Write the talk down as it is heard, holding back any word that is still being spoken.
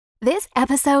This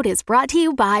episode is brought to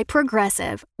you by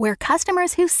Progressive, where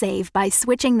customers who save by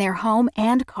switching their home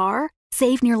and car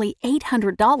save nearly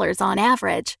 $800 on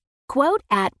average. Quote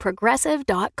at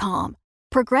Progressive.com.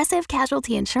 Progressive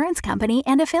Casualty Insurance Company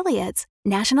and Affiliates.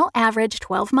 National average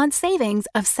 12-month savings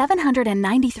of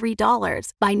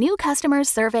 $793 by new customers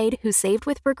surveyed who saved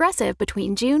with Progressive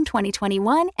between June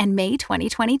 2021 and May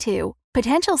 2022.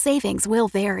 Potential savings will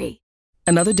vary.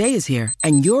 Another day is here,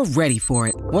 and you're ready for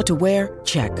it. What to wear?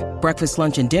 Check. Breakfast,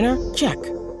 lunch, and dinner? Check.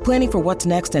 Planning for what's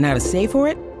next and how to save for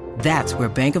it? That's where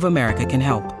Bank of America can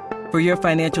help. For your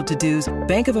financial to-dos,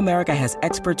 Bank of America has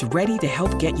experts ready to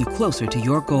help get you closer to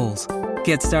your goals.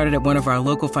 Get started at one of our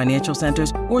local financial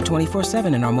centers or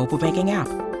 24/7 in our mobile banking app.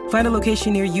 Find a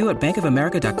location near you at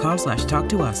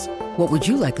bankofamerica.com/talktous. What would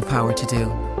you like the power to do?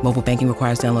 Mobile banking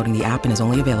requires downloading the app and is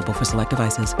only available for select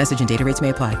devices. Message and data rates may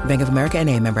apply. Bank of America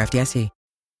N.A., member FDIC.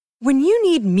 When you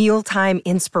need mealtime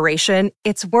inspiration,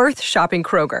 it's worth shopping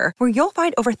Kroger, where you'll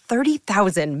find over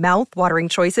 30,000 mouth-watering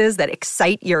choices that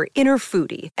excite your inner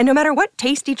foodie. And no matter what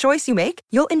tasty choice you make,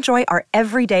 you'll enjoy our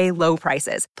everyday low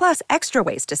prices, plus extra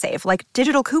ways to save, like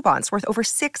digital coupons worth over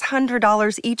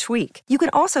 $600 each week. You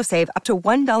can also save up to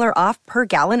 $1 off per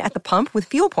gallon at the pump with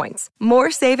fuel points.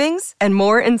 More savings and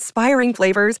more inspiring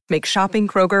flavors make shopping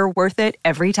Kroger worth it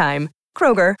every time.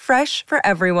 Kroger, fresh for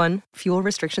everyone. Fuel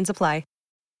restrictions apply.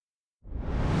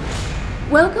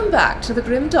 Welcome back to the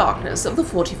grim darkness of the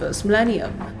 41st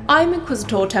millennium. I'm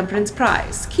Inquisitor Temperance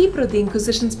Price, keeper of the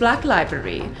Inquisition's Black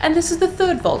Library, and this is the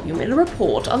third volume in a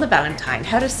report on the Valentine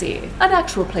Heresy, an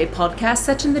actual play podcast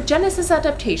set in the Genesis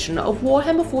adaptation of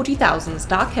Warhammer 40,000's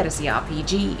Dark Heresy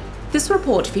RPG. This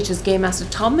report features Game Master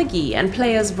Tom McGee and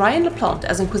players Ryan LaPlante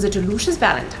as Inquisitor Lucius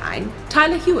Valentine,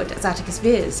 Tyler Hewitt as Atticus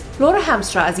Viz, Laura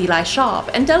Hamstra as Eli Sharp,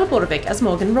 and Della Borovic as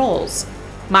Morgan Rawls.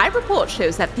 My report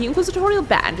shows that the Inquisitorial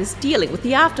Band is dealing with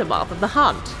the aftermath of the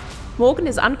hunt. Morgan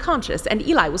is unconscious and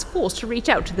Eli was forced to reach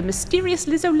out to the mysterious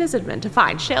Lizzo Lizardman to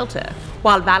find shelter,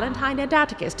 while Valentine and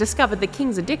Atticus discovered the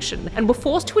King's addiction and were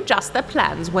forced to adjust their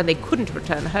plans when they couldn't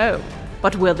return home.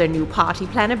 But will their new party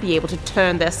planner be able to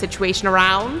turn their situation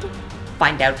around?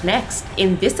 Find out next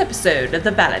in this episode of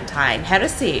the Valentine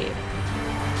Heresy.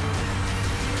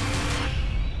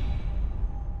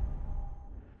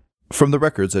 From the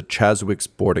records at Chaswick's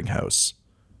boarding house.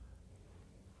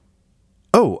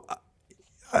 Oh,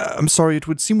 I'm sorry, it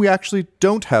would seem we actually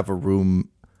don't have a room.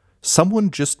 Someone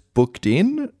just booked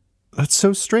in? That's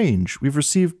so strange. We've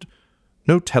received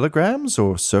no telegrams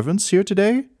or servants here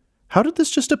today. How did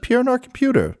this just appear on our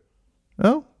computer?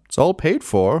 Well, it's all paid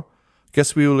for.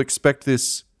 Guess we will expect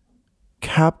this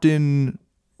Captain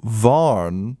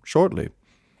Varn shortly.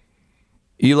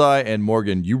 Eli and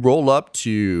Morgan, you roll up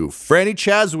to Franny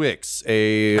Chaswick's,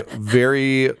 a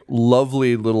very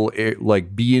lovely little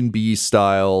like B&B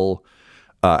style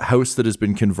house that has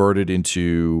been converted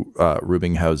into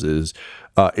rooming houses.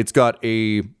 It's got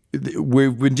we've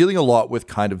been dealing a lot with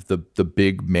kind of the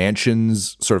big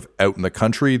mansions sort of out in the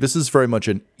country. This is very much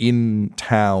an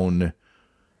in-town,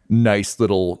 nice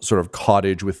little sort of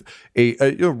cottage with a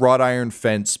wrought iron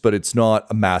fence, but it's not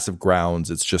a massive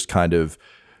grounds. It's just kind of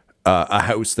a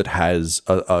house that has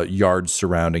a yard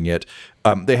surrounding it.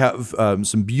 They have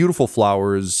some beautiful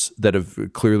flowers that have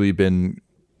clearly been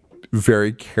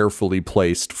very carefully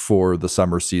placed for the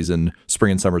summer season,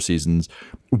 spring and summer seasons,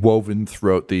 woven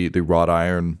throughout the wrought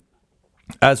iron.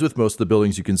 As with most of the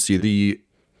buildings, you can see the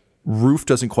roof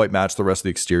doesn't quite match the rest of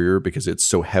the exterior because it's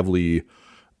so heavily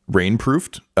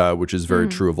rainproofed, which is very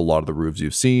true of a lot of the roofs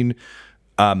you've seen.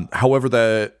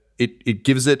 However, It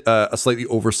gives it a slightly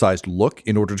oversized look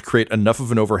in order to create enough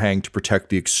of an overhang to protect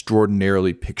the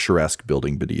extraordinarily picturesque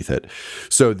building beneath it.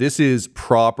 So this is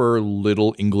proper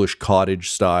little English cottage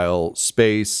style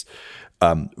space.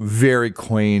 Very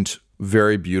quaint,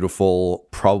 very beautiful,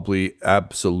 probably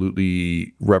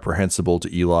absolutely reprehensible to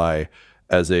Eli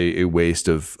as a waste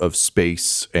of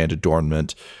space and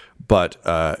adornment. But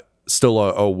still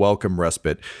a welcome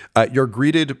respite. You're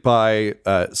greeted by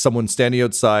someone standing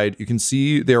outside. You can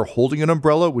see they're holding an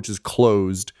umbrella, which is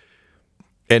closed.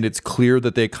 And it's clear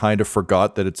that they kind of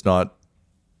forgot that it's not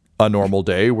a normal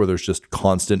day where there's just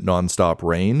constant nonstop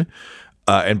rain.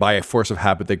 And by a force of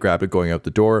habit, they grab it going out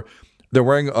the door. They're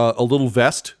wearing a little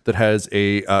vest that has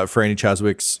a Franny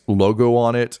Chaswick's logo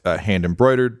on it, hand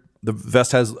embroidered. The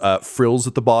vest has frills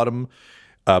at the bottom.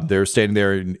 They're standing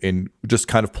there in just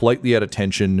kind of politely at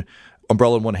attention,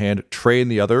 umbrella in one hand, tray in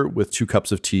the other, with 2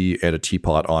 cups of tea and a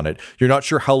teapot on it. You're not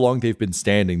sure how long they've been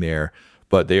standing there,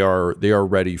 but they are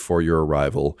ready for your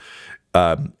arrival.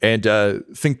 And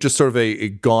think just sort of a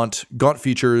gaunt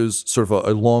features, sort of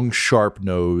a long, sharp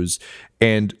nose,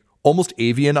 and almost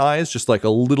avian eyes, just like a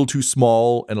little too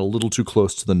small and a little too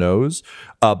close to the nose,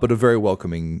 but a very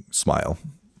welcoming smile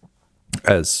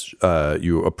as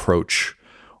you approach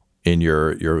in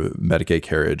your Medicaid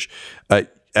carriage.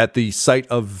 At the sight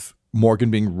of Morgan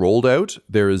being rolled out,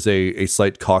 there is a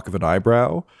slight cock of an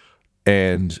eyebrow,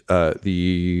 and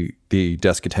the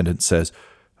desk attendant says,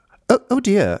 "Oh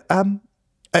dear,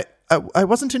 I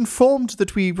wasn't informed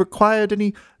that we required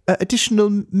any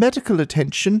additional medical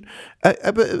attention.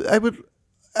 I would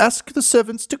ask the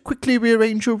servants to quickly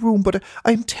rearrange your room, but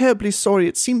I'm terribly sorry.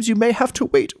 It seems you may have to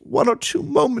wait 1 or 2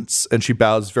 moments." And she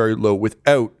bows very low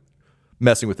without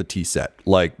messing with the tea set.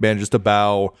 Like, manages to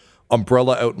bow,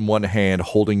 umbrella out in one hand,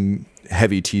 holding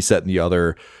heavy tea set in the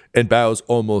other, and bows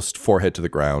almost forehead to the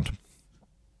ground.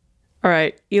 All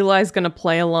right, Eli's gonna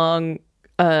play along,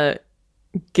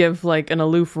 give like an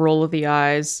aloof roll of the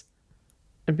eyes,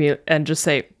 and just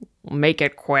say, "Make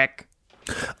it quick."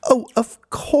 "Oh, of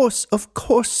course,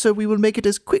 sir. We will make it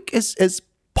as quick as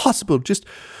possible. Just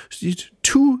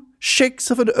 2 shakes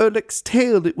of an Ehrlich's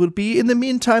tail it will be. In the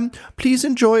meantime, please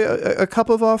enjoy a cup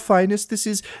of our finest. This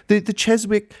is the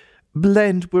Cheswick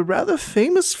blend. We're rather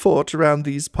famous for it around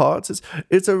these parts.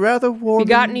 It's a rather warm..." You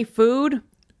got any food?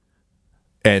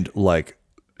 And like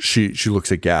she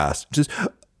looks aghast. Just,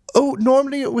 "Oh,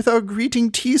 normally with our greeting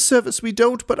tea service we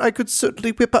don't, but I could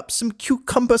certainly whip up some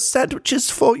cucumber sandwiches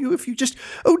for you if you just..."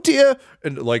 "Oh dear,"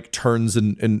 and like turns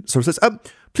and sort of says,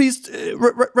 "Please,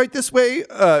 right this way,"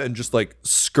 and just like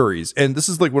scurries. And this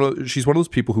is like she's one of those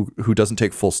people who doesn't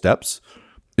take full steps.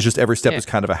 It's just every step is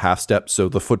kind of a half step, so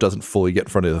the foot doesn't fully get in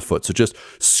front of the foot. So just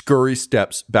scurry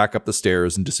steps back up the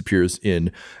stairs and disappears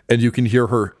in. And you can hear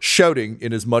her shouting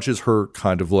in as much as her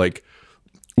kind of like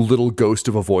little ghost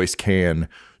of a voice can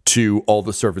to all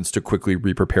the servants to quickly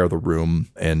re-prepare the room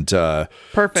and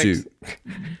perfect to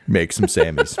make some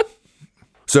Sammys.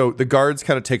 So the guards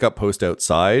kind of take up post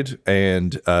outside,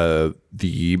 and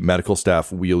the medical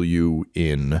staff wheel you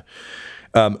in.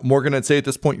 Morgan, I'd say at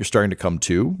this point you're starting to come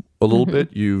to a little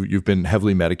bit. You've been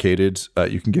heavily medicated.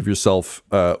 You can give yourself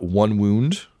 1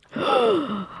 wound.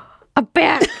 A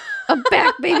back,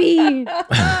 baby.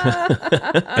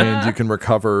 And you can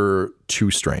recover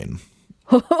 2 strain.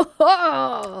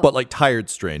 But like tired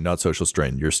strain, not social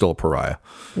strain. You're still a pariah.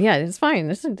 Yeah, it's fine.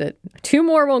 This is it. 2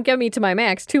 more won't get me to my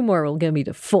max. 2 more will get me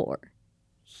to 4.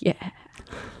 Yeah.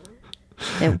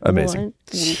 Amazing.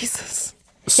 Jesus.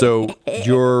 So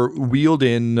you're wheeled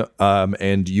in,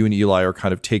 and you and Eli are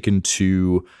kind of taken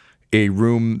to a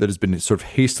room that has been sort of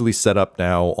hastily set up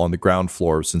now on the ground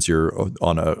floor since you're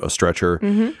on a stretcher.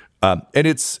 And it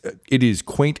is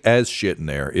quaint as shit in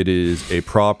there. It is a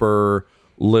proper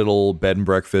little bed and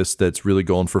breakfast that's really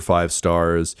going for 5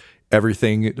 stars.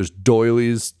 Everything, there's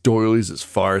doilies as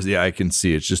far as the eye can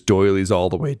see. It's just doilies all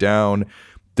the way down.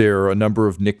 There are a number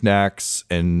of knickknacks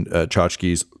and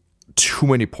tchotchkes. Too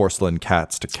many porcelain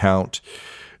cats to count.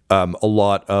 A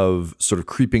lot of sort of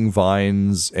creeping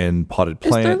vines and potted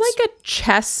plants. Is there like a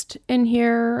chest in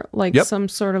here? Like some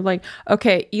sort of like...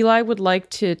 Okay, Eli would like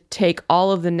to take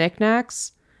all of the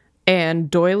knickknacks and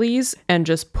doilies and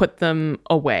just put them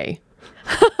away.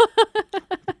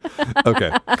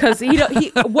 Okay. Because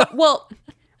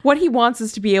what he wants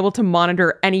is to be able to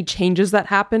monitor any changes that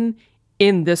happen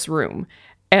in this room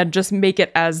and just make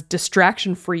it as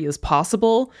distraction free as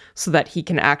possible so that he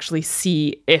can actually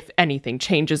see if anything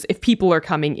changes, if people are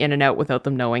coming in and out without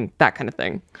them knowing, that kind of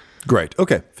thing. Great.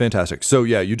 Okay. Fantastic. So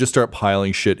yeah, you just start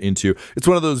piling shit into, it's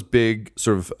one of those big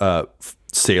sort of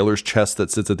sailor's chests that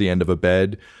sits at the end of a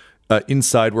bed.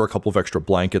 Inside were a couple of extra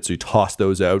blankets. So you toss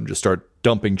those out and just start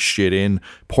dumping shit in.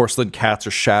 Porcelain cats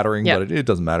are shattering, but it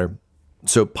doesn't matter.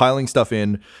 So piling stuff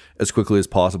in as quickly as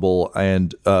possible.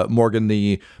 And Morgan,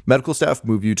 the medical staff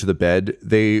move you to the bed.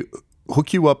 They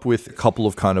hook you up with a couple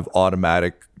of kind of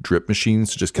automatic drip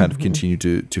machines to just kind of continue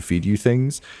to feed you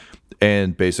things.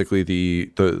 And basically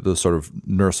the sort of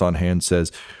nurse on hand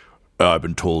says, "I've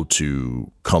been told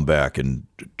to come back and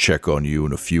check on you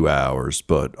in a few hours,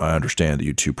 but I understand that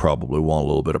you two probably want a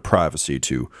little bit of privacy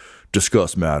to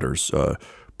discuss matters.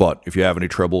 But if you have any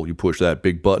trouble, you push that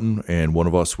big button, and one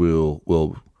of us will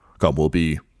come. We'll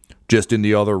be just in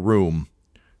the other room."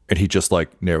 And he just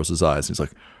like narrows his eyes. And he's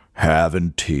like,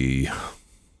 "Having tea."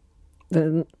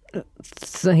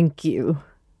 Thank you.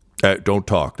 Don't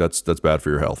talk. That's bad for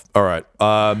your health. All right.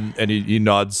 And he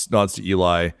nods to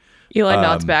Eli. Eli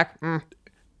nods back.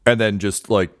 And then just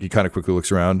like he kind of quickly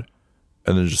looks around,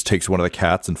 and then just takes one of the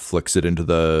cats and flicks it into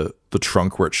the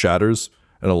trunk where it shatters,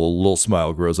 and a little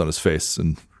smile grows on his face,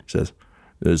 and he says,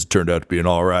 "This turned out to be an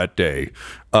all right day."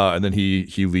 And then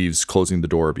he leaves, closing the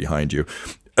door behind you.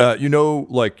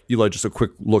 Like Eli, just a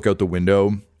quick look out the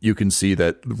window you can see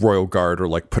that the Royal Guard are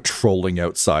like patrolling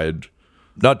outside,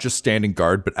 not just standing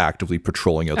guard, but actively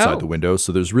patrolling outside the window.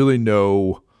 So there's really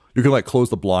no, you can like close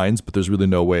the blinds, but there's really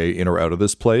no way in or out of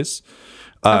this place.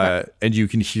 And you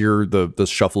can hear the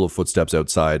shuffle of footsteps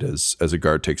outside as a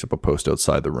guard takes up a post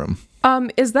outside the room.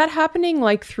 Is that happening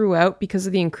like throughout because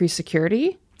of the increased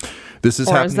security? This is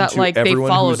or happening is that to like they everyone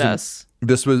followed who's us?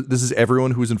 This is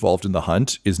everyone who's involved in the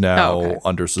hunt is now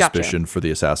under suspicion Gotcha. for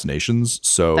the assassinations.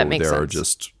 So That makes there are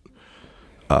sense. just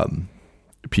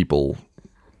people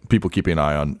keeping an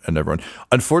eye on everyone.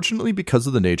 Unfortunately, because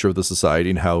of the nature of the society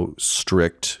and how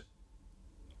strict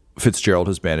Fitzgerald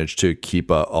has managed to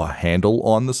keep a handle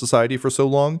on the society for so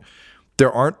long,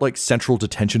 there aren't like central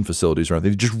detention facilities or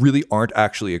anything. They just really aren't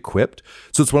actually equipped.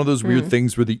 So it's one of those weird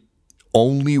things where the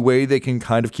only way they can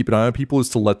kind of keep an eye on people is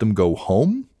to let them go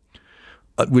home,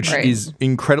 which Right. is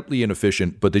incredibly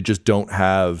inefficient, but they just don't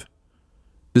have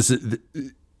this.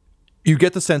 You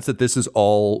get the sense that this is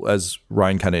all, as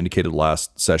Ryan kind of indicated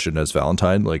last session as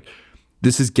Valentine, like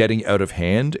this is getting out of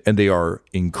hand and they are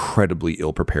incredibly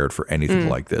ill prepared for anything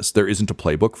like this. There isn't a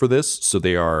playbook for this, so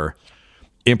they are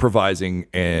improvising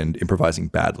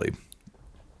badly.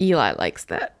 Eli likes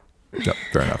that. Yep,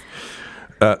 fair enough.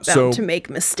 Bound to make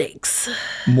mistakes.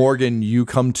 Morgan, you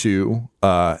come to,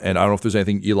 and I don't know if there's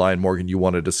anything, Eli and Morgan, you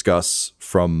want to discuss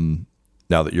from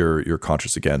now that you're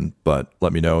conscious again, but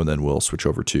let me know, and then we'll switch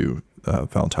over to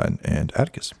Valentine and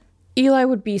Atticus. Eli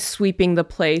would be sweeping the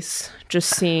place,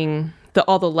 just seeing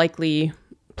all the likely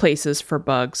places for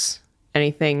bugs.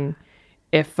 Anything,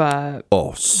 if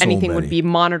anything would be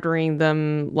monitoring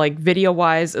them, like video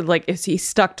wise. Like, is he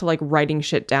stuck to like writing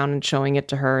shit down and showing it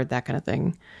to her, that kind of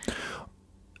thing?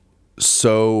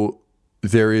 So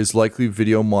there is likely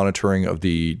video monitoring of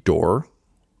the door.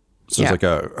 So it's like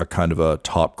a kind of a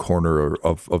top corner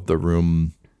of the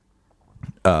room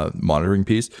monitoring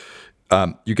piece.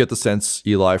 You get the sense,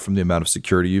 Eli, from the amount of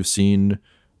security you've seen,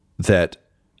 that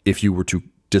if you were to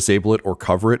disable it or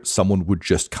cover it, someone would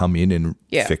just come in and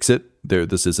fix it.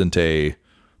 This isn't a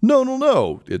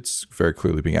no. It's very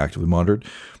clearly being actively monitored.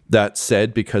 That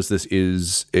said, because this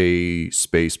is a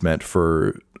space meant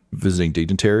for visiting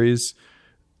dignitaries,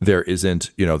 there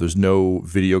isn't, there's no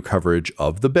video coverage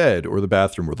of the bed or the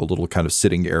bathroom or the little kind of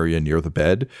sitting area near the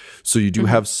bed. So you do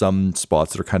have some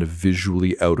spots that are kind of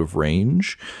visually out of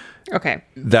range. Okay.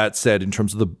 That said, in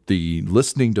terms of the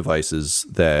listening devices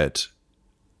that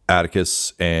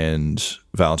Atticus and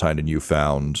Valentine and you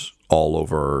found all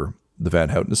over the Van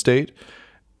Houten estate,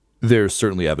 there's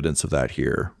certainly evidence of that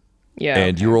here. Yeah.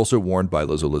 And you were also warned by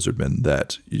Lizzo Lizardman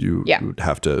that you would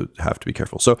have to be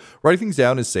careful. So writing things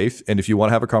down is safe. And if you want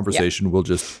to have a conversation, we'll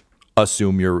just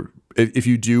assume if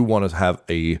you do want to have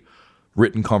a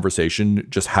written conversation,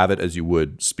 just have it as you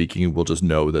would speaking. We'll just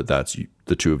know that that's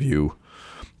the two of you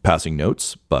passing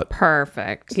notes. But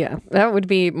perfect. Yeah, that would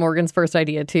be Morgan's first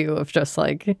idea too, of just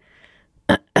like,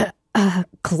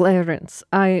 Clarence,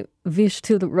 I wish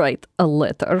to write a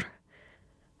letter,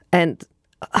 and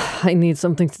I need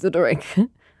something to drink.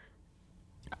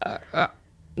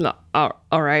 No,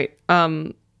 all right.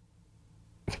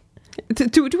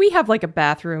 Do we have like a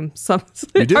bathroom?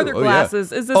 you do. Are there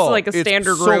glasses? Is this like a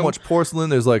standard it's room? so much porcelain.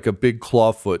 There's like a big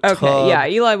clawfoot tub. Okay, yeah.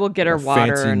 Eli will get her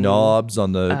water. Fancy and knobs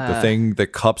on the thing. The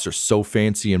cups are so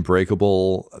fancy and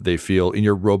breakable. They feel, in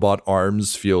your robot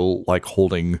arms, feel like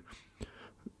holding,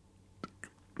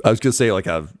 I was going to say like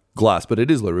a glass, but it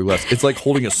is literally glass. It's like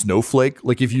holding a snowflake.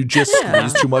 Like if you just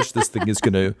squeeze too much, this thing is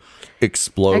going to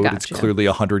explode. It's clearly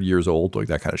 100 years old, like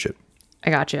that kind of shit. I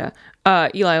gotcha.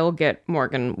 Eli will get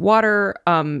Morgan water,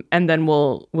 and then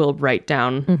we'll write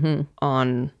down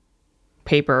on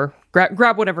paper.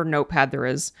 Grab whatever notepad there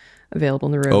is available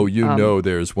in the room. Oh,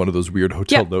 there's one of those weird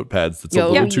hotel notepads that's a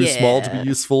little too small to be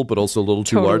useful, but also a little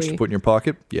too large to put in your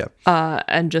pocket. Yeah.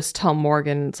 And just tell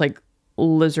Morgan, it's like,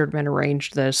 Lizardman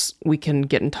arranged this. We can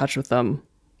get in touch with them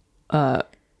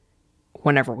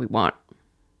whenever we want.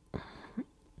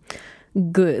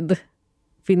 Good.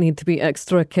 We need to be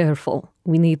extra careful.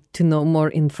 We need to know more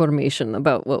information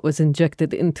about what was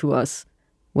injected into us,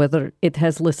 whether it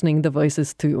has listening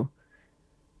devices too.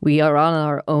 We are on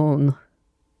our own.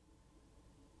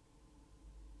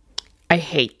 I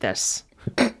hate this.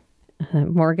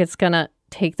 Morgan's gonna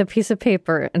take the piece of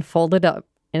paper and fold it up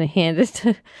and hand it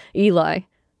to Eli.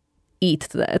 Eat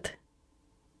that.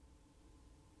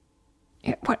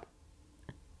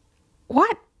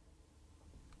 What?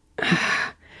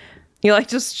 He like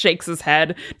just shakes his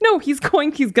head. No, he's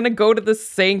gonna go to the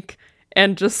sink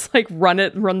and just like run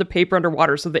the paper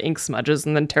underwater so the ink smudges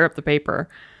and then tear up the paper.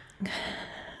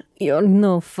 You're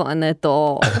no fun at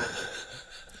all.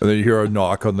 And then you hear a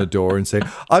knock on the door and say,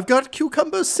 I've got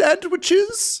cucumber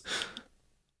sandwiches.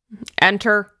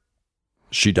 Enter.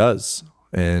 She does.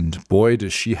 And boy,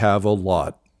 does she have a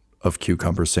lot of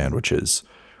cucumber sandwiches.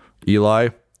 Eli,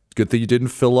 good thing you didn't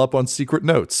fill up on secret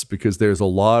notes because there's a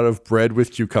lot of bread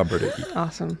with cucumber to eat.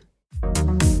 Awesome.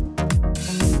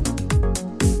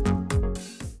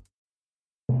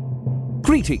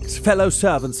 Greetings, fellow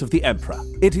servants of the Emperor.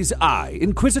 It is I,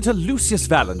 Inquisitor Lucius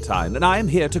Valentine, and I am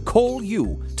here to call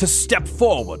you to step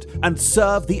forward and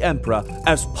serve the Emperor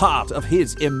as part of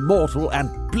his immortal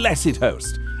and blessed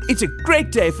host. It's a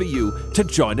great day for you to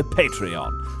join a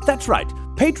Patreon. That's right,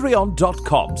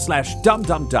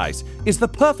 patreon.com/dumdumdice is the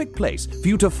perfect place for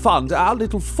you to fund our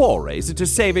little forays into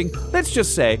saving, let's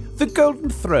just say, the Golden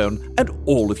Throne and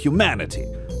all of humanity.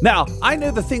 Now, I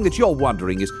know the thing that you're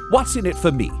wondering is, what's in it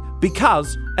for me?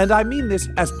 Because, and I mean this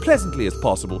as pleasantly as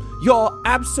possible, you're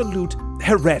absolute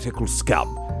heretical scum.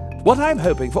 What I'm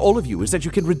hoping for all of you is that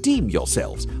you can redeem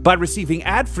yourselves by receiving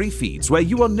ad-free feeds where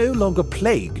you are no longer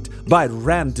plagued by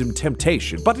random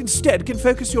temptation, but instead can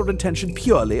focus your attention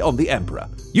purely on the Emperor.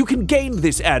 You can gain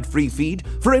this ad-free feed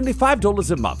for only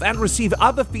 $5 a month and receive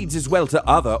other feeds as well to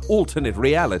other alternate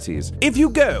realities. If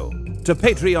you go to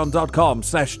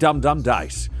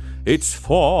patreon.com/dumdumdice, it's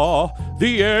for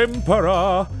the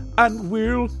Emperor and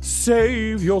will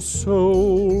save your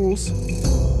souls.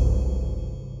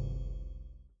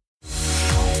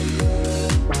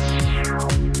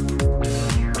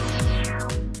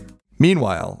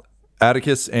 Meanwhile,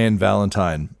 Atticus and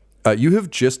Valentine, you have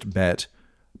just met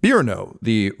Birno,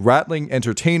 the rattling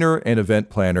entertainer and event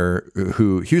planner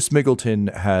who Hugh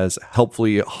Smiggleton has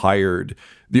helpfully hired,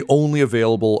 the only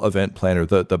available event planner,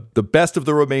 the best of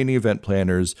the remaining event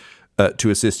planners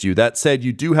to assist you. That said,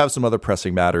 you do have some other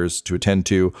pressing matters to attend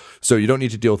to, so you don't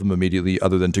need to deal with them immediately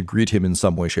other than to greet him in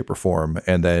some way, shape, or form.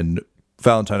 And then,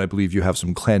 Valentine, I believe you have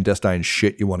some clandestine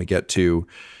shit you want to get to.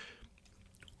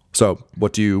 So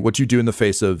what do you do in the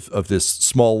face of this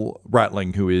small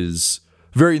ratling who is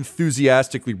very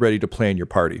enthusiastically ready to plan your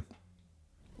party?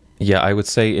 Yeah, I would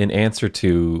say in answer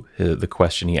to the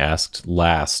question he asked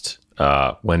last,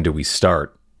 when do we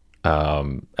start?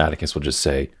 Atticus will just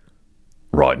say,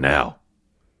 right now.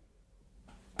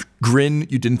 Grin,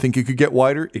 you didn't think it could get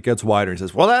wider? It gets wider. He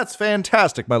says, well, that's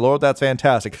fantastic, my lord. That's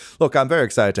fantastic. Look, I'm very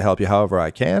excited to help you however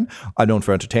I can. I'm known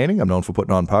for entertaining. I'm known for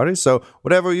putting on parties. So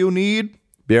whatever you need,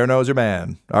 Birno's your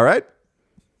man. All right?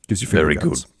 Gives you very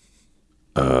guns.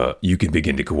 Good. You can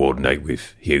begin to coordinate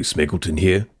with Hugh Smiggleton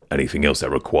here. Anything else that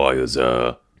requires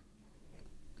a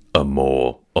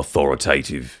more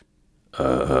authoritative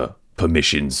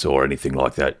permissions or anything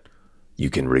like that, you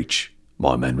can reach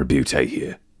my man Rebute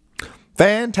here.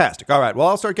 Fantastic. All right. Well,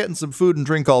 I'll start getting some food and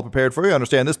drink all prepared for you. I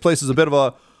understand this place is a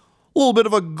little bit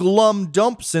of a glum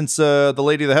dump since the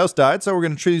lady of the house died, so we're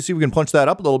going to try to see if we can punch that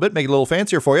up a little bit, make it a little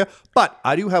fancier for you. But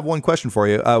I do have one question for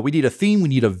you. We need a theme, we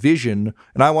need a vision,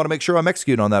 and I want to make sure I'm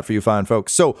executing on that for you fine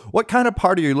folks. So what kind of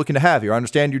party are you looking to have here? I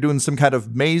understand you're doing some kind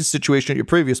of maze situation at your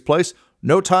previous place.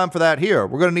 No time for that here.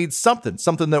 We're going to need something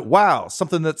that wows,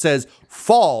 something that says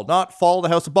fall, not fall the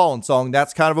House of Ballin' song.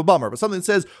 That's kind of a bummer, but something that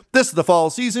says this is the fall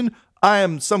season. I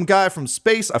am some guy from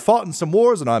space. I fought in some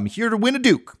wars, and I'm here to win a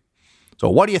duke.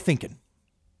 So what are you thinking?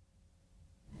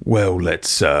 Well, let's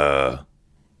settle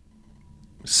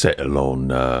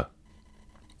on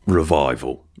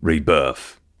revival,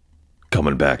 rebirth,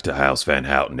 coming back to House Van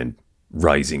Houten and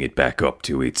raising it back up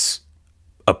to its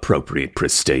appropriate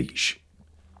prestige.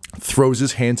 Throws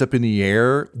his hands up in the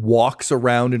air, walks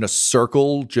around in a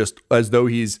circle just as though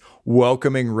he's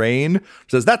welcoming rain.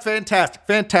 Says, that's fantastic,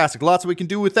 fantastic. Lots we can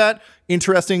do with that.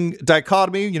 Interesting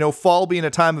dichotomy, fall being a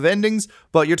time of endings,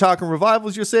 but you're talking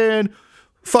revivals, you're saying,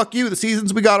 fuck you, the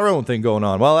seasons, we got our own thing going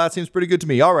on. Well, that seems pretty good to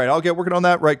me. All right, I'll get working on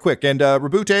that right quick. And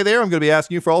Rebute there, I'm going to be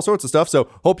asking you for all sorts of stuff, so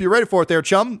hope you're ready for it there,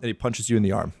 chum. And he punches you in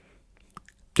the arm.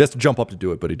 He has to jump up to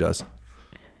do it, but he does.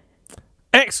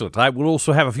 Excellent. I will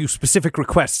also have a few specific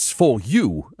requests for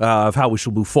you of how we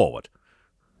shall move forward.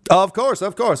 Of course.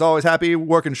 Always happy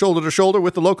working shoulder to shoulder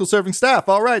with the local serving staff.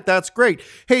 All right, that's great.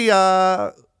 Hey,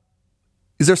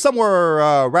 is there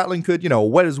somewhere Rattling could,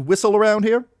 wet his whistle around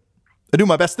here? I do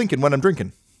my best thinking when I'm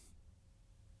drinking.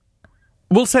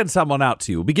 We'll send someone out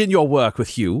to you. Begin your work with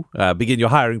Hugh. Begin your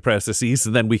hiring processes,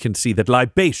 and then we can see that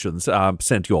libations are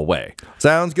sent your way.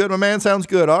 Sounds good, my man. Sounds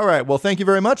good. All right. Well, thank you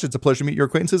very much. It's a pleasure to meet your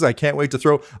acquaintances. I can't wait to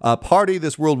throw a party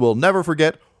this world will never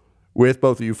forget with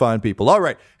both of you fine people. All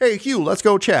right. Hey, Hugh, let's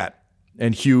go chat.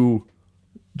 And Hugh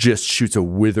just shoots a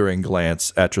withering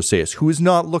glance at Troseus, who is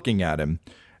not looking at him,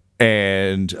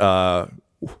 and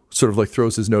sort of like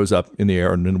throws his nose up in the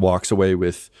air and then walks away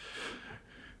with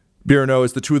Birno,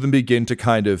 as the two of them begin to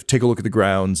kind of take a look at the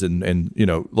grounds and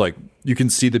you can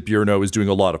see that Birno is doing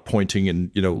a lot of pointing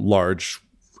and, large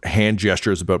hand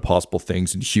gestures about possible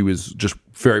things. And Hugh is just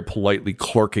very politely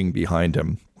clerking behind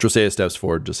him. Drosea steps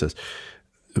forward, just says,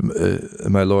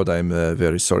 my lord, I'm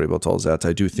very sorry about all that.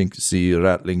 I do think the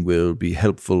rattling will be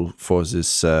helpful for this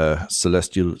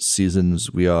celestial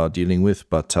seasons we are dealing with,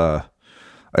 but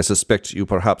I suspect you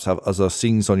perhaps have other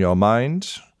things on your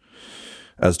mind.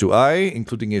 As do I,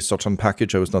 including a certain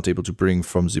package I was not able to bring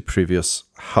from the previous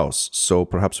house. So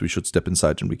perhaps we should step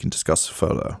inside and we can discuss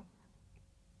further.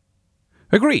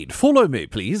 Agreed. Follow me,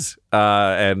 please.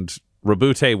 And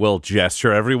Rabute will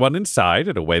gesture everyone inside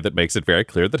in a way that makes it very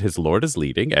clear that his lord is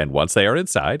leading. And once they are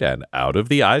inside and out of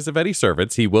the eyes of any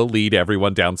servants, he will lead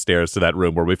everyone downstairs to that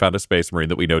room where we found a space marine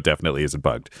that we know definitely isn't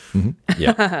bugged. Mm-hmm.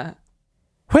 Yeah.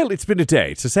 Well, it's been a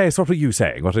day. To say, what were you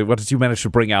saying? What did you manage to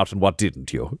bring out and what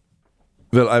didn't you?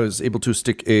 Well, I was able to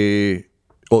stick you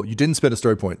didn't spend a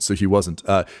story point, so he wasn't.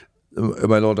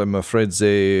 My lord, I'm afraid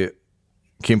they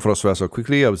came for us rather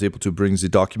quickly. I was able to bring the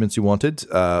documents you wanted,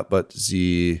 but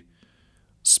the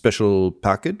special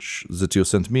package that you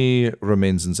sent me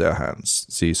remains in their hands.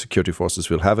 The security forces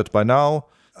will have it by now.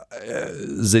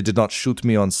 They did not shoot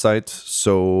me on sight,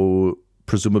 so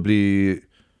presumably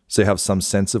they have some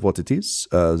sense of what it is.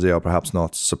 They are perhaps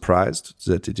not surprised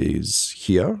that it is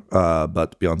here.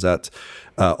 But beyond that,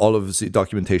 all of the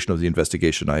documentation of the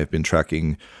investigation I have been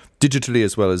tracking digitally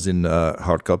as well as in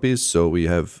hard copies. So we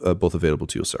have both available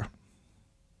to you, sir.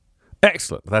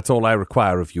 Excellent. That's all I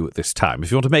require of you at this time.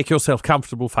 If you want to make yourself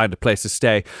comfortable, find a place to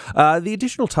stay. The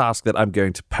additional task that I'm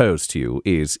going to pose to you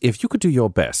is, if you could do your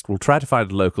best, we'll try to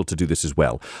find a local to do this as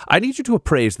well. I need you to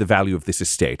appraise the value of this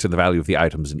estate and the value of the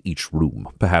items in each room,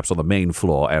 perhaps on the main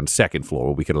floor and second floor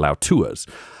where we can allow tours.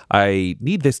 I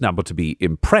need this number to be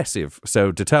impressive,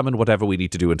 so determine whatever we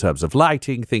need to do in terms of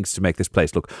lighting, things to make this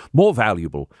place look more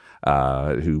valuable,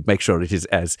 to make sure it is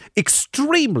as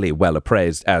extremely well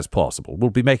appraised as possible. We'll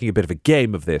be making a bit of a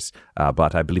game of this,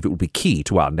 but I believe it will be key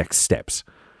to our next steps.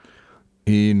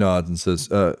 He nods and says,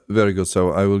 very good,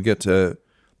 so I will get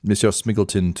Monsieur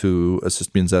Smiggleton to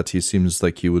assist me in that. He seems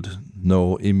like he would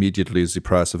know immediately the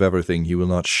price of everything. He will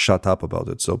not shut up about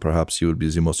it, so perhaps he would be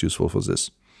the most useful for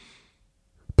this.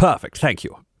 Perfect, thank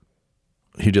you.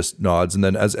 He just nods, and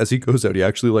then as he goes out, he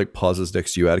actually pauses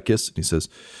next to you, Atticus, and he says,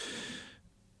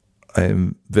 I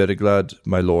am very glad,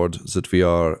 my lord, that we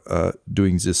are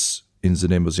doing this in the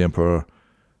name of the Emperor.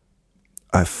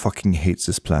 I fucking hate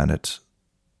this planet.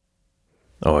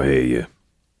 I hear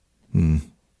you.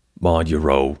 Mind your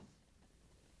role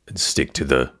and stick to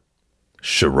the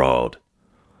charade.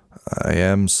 I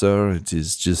am, sir. It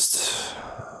is just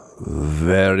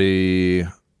very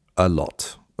a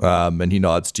lot. And he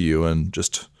nods to you and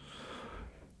just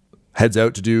heads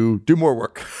out to do more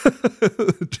work.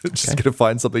 Just gonna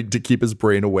find something to keep his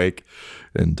brain awake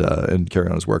and carry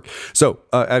on his work. So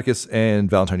Atticus and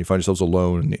Valentine, you find yourselves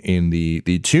alone in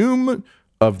the tomb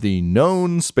of the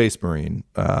known Space Marine.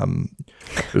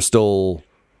 There's still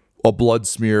a blood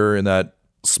smear in that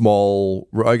small.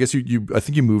 I guess I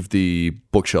think you moved the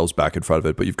bookshelves back in front of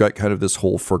it, but you've got kind of this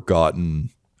whole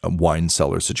forgotten wine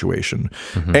cellar situation.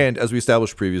 Mm-hmm. And as we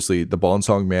established previously, the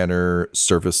Bonsong Manor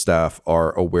service staff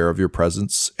are aware of your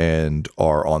presence and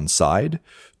are on side.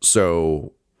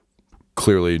 So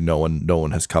clearly no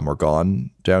one has come or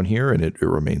gone down here, and it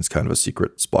remains kind of a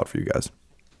secret spot for you guys.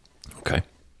 Okay.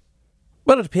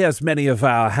 Well, it appears many of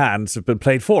our hands have been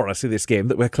played for us in this game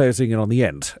that we're closing in on the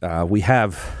end. We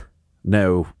have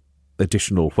no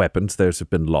additional weapons. Those have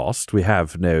been lost. We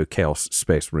have no Chaos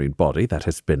Space Marine body. That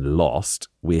has been lost.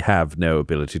 We have no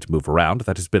ability to move around.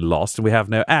 That has been lost. And we have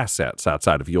no assets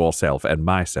outside of yourself and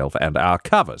myself and our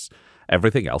covers.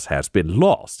 Everything else has been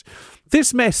lost.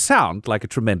 This may sound like a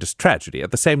tremendous tragedy.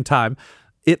 At the same time,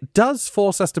 it does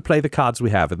force us to play the cards we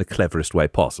have in the cleverest way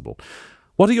possible.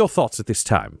 What are your thoughts at this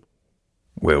time?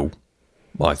 Well,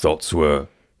 my thoughts were,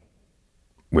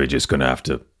 we're just going to have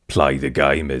to play the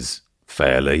game as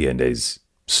fairly and as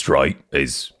straight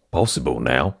as possible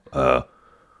now,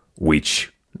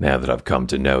 which, now that I've come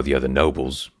to know the other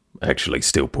nobles, actually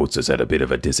still puts us at a bit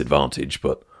of a disadvantage,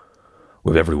 but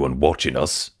with everyone watching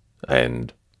us,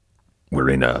 and we're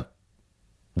in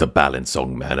the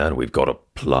Balancing Manor, and we've got to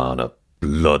plan a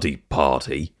bloody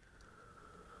party.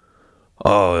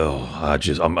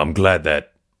 I'm glad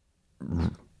that...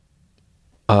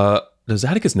 does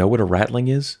Atticus know what a rattling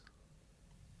is?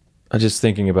 I'm just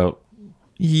thinking about...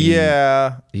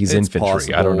 Yeah. He's infantry.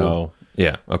 Possible. I don't know.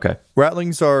 Yeah, okay.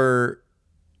 Rattlings are...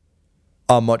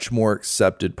 a much more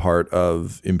accepted part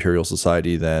of Imperial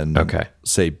society than,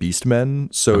 say,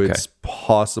 Beastmen. So it's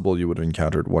possible you would have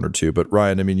encountered one or two. But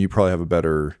Ryan, I mean, you probably have a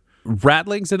better...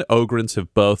 Rattlings and Ogrins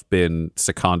have both been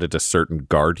seconded to certain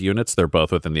guard units. They're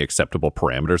both within the acceptable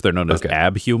parameters. They're known as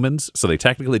abhumans, so they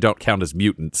technically don't count as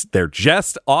mutants. They're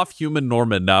just off-human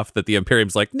norm enough that the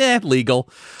Imperium's like, nah, legal.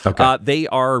 They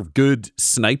are good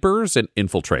snipers and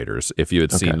infiltrators, if you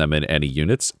had seen them in any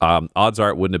units. Odds are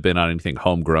it wouldn't have been on anything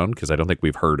homegrown, because I don't think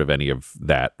we've heard of any of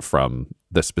that from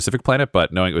the specific planet,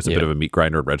 but knowing it was a bit of a meat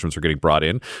grinder, regiments were getting brought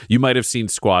in, you might have seen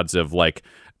squads of, like,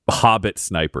 Hobbit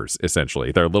snipers,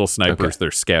 essentially. They're little snipers,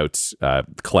 they're scouts,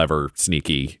 clever,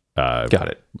 sneaky. Got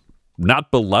it.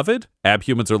 Not beloved.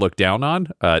 Abhumans are looked down on.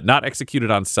 Not executed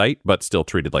on sight, but still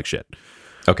treated like shit.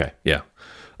 Okay, yeah.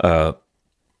 I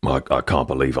can't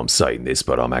believe I'm saying this,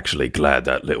 but I'm actually glad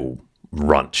that little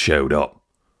runt showed up.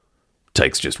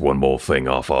 Takes just one more thing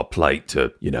off our plate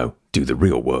to, do the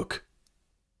real work.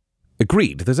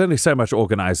 Agreed. There's only so much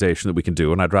organization that we can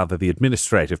do, and I'd rather the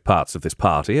administrative parts of this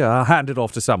party are handed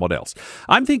off to someone else.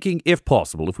 I'm thinking, if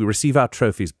possible, if we receive our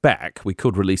trophies back, we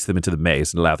could release them into the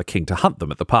maze and allow the king to hunt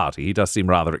them at the party. He does seem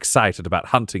rather excited about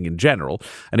hunting in general,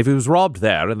 and if he was robbed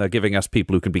there and they're giving us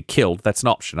people who can be killed, that's an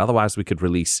option. Otherwise, we could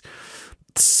release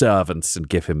servants and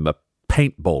give him a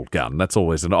paintball gun. That's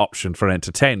always an option for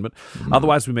entertainment.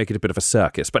 Otherwise, we make it a bit of a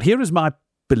circus. But here is my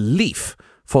belief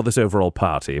for this overall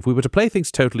party. If we were to play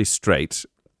things totally straight,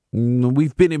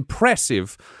 we've been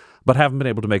impressive, but haven't been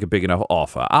able to make a big enough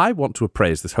offer. I want to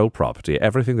appraise this whole property,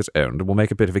 everything that's owned, and we'll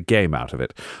make a bit of a game out of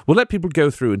it. We'll let people go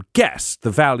through and guess the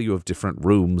value of different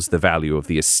rooms, the value of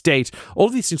the estate, all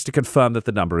of these things to confirm that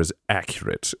the number is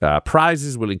accurate.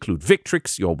 Prizes will include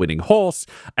Victrix, your winning horse,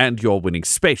 and your winning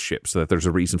spaceship, so that there's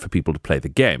a reason for people to play the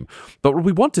game. But what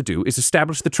we want to do is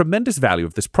establish the tremendous value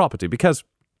of this property, because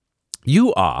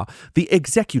you are the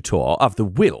executor of the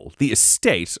will, the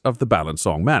estate of the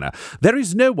Balancing Manor. There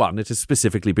is no one it has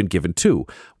specifically been given to,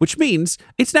 which means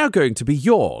it's now going to be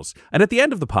yours. And at the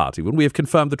end of the party, when we have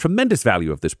confirmed the tremendous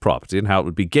value of this property and how it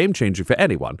would be game-changing for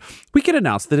anyone, we can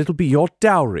announce that it'll be your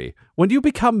dowry. When you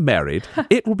become married,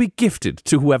 it will be gifted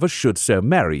to whoever should so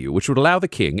marry you, which would allow the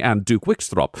king and Duke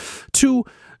Wixthrop to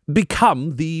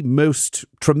become the most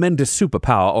tremendous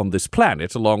superpower on this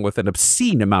planet, along with an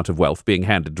obscene amount of wealth being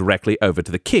handed directly over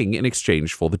to the king in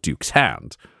exchange for the Duke's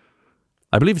hand.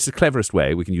 I believe it's the cleverest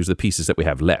way we can use the pieces that we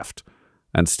have left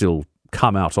and still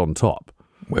come out on top.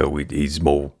 Well, he's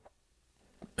more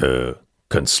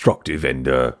constructive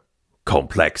and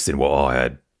complex than what I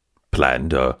had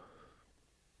planned. A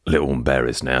little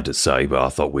embarrassed now to say, but I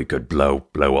thought we could blow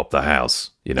up the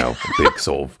house, a big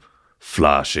sort of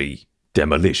flashy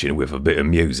demolition with a bit of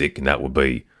music, and that would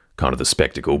be kind of the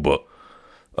spectacle. But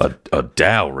a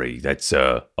dowry, that's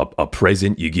a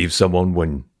present you give someone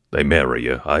when they marry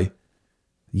you, eh?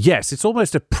 Yes, it's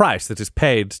almost a price that is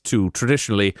paid to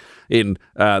traditionally in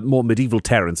more medieval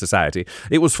Terran society.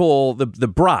 It was for the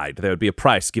bride. There would be a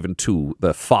price given to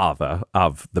the father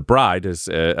of the bride as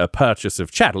a purchase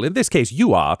of chattel. In this case,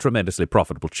 you are tremendously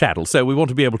profitable chattel, so we want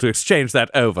to be able to exchange that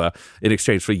over in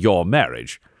exchange for your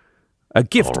marriage. A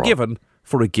gift given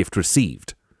for a gift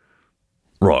received.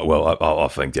 Right, well, I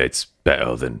think that's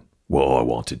better than what I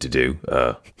wanted to do.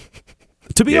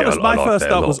 To be honest, my first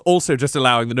thought was also just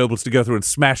allowing the nobles to go through and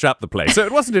smash up the place. So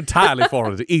it wasn't entirely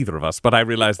foreign to either of us, but I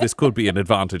realized this could be an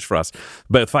advantage for us,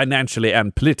 both financially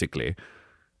and politically.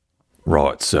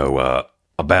 Right, so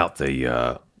about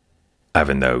the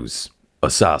having those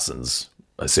assassins,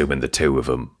 assuming the two of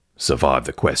them survive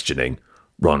the questioning,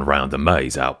 run around the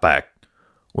maze out back,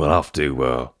 we'll have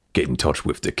to get in touch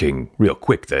with the king real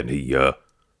quick then.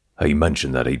 He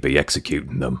mentioned that he'd be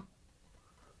executing them.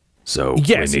 So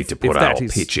yes, we need to put our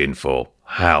pitch in for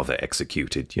how they're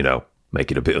executed,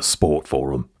 make it a bit of sport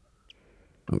for them.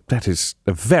 That is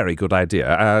a very good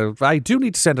idea. I do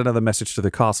need to send another message to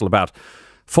the castle about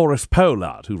Forrest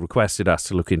Pollard, who requested us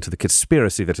to look into the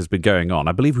conspiracy that has been going on.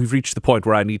 I believe we've reached the point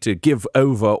where I need to give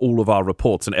over all of our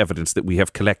reports and evidence that we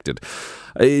have collected.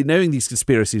 Knowing these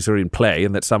conspiracies are in play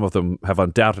and that some of them have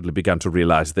undoubtedly begun to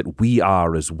realize that we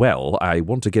are as well, I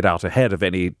want to get out ahead of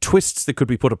any twists that could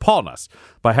be put upon us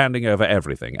by handing over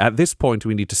everything. At this point,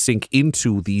 we need to sink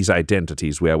into these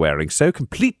identities we are wearing so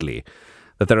completely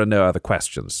that there are no other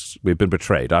questions. We've been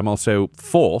betrayed. I'm also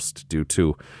forced, due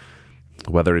to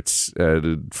whether it's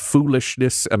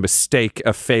foolishness, a mistake,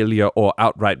 a failure, or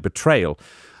outright betrayal,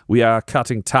 we are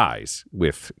cutting ties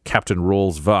with Captain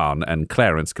Rawls Varn and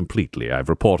Clarence completely. I've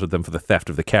reported them for the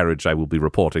theft of the carriage. I will be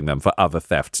reporting them for other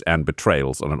thefts and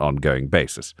betrayals on an ongoing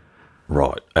basis.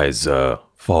 Right. As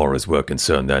far as we're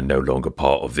concerned, they're no longer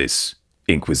part of this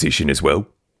Inquisition as well?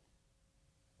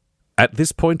 At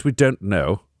this point, we don't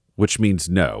know, which means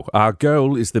no. Our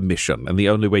goal is the mission, and the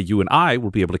only way you and I will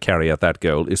be able to carry out that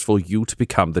goal is for you to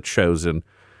become the chosen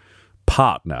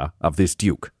partner of this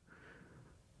Duke.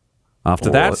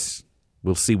 After that,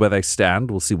 we'll see where they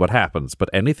stand, we'll see what happens, but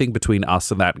anything between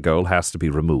us and that goal has to be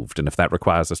removed, and if that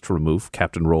requires us to remove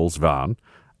Captain Rolls Varn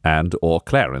and or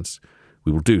Clarence,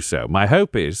 we will do so. My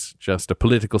hope is just a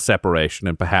political separation,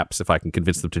 and perhaps if I can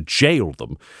convince them to jail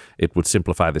them, it would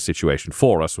simplify the situation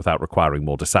for us without requiring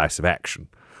more decisive action.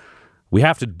 We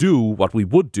have to do what we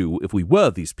would do if we were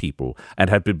these people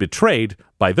and had been betrayed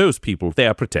by those people they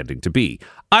are pretending to be.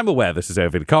 I'm aware this is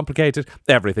overly complicated.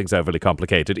 Everything's overly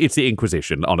complicated. It's the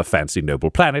Inquisition on a fancy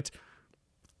noble planet.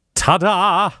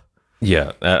 Ta-da!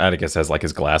 Yeah, Atticus has like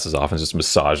his glasses off and just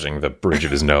massaging the bridge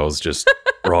of his nose. Just,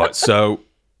 right, so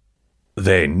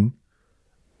then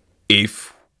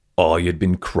if I had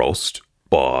been crossed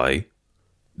by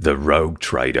the rogue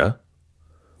trader...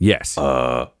 Yes.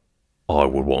 I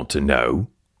would want to know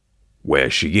where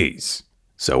she is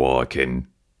so I can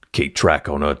keep track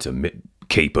on her to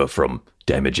keep her from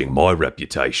damaging my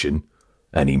reputation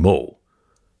anymore.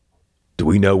 Do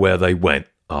we know where they went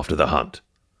after the hunt?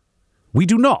 We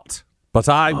do not, but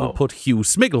I will put Hugh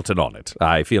Smiggleton on it.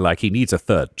 I feel like he needs a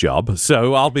third job,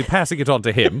 so I'll be passing it on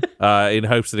to him in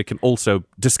hopes that it can also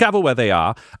discover where they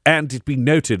are, and it be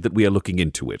noted that we are looking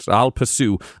into it. I'll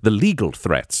pursue the legal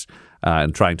threats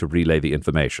and trying to relay the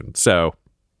information. So,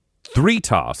 3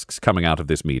 tasks coming out of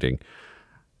this meeting.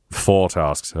 4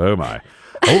 tasks. Oh, my.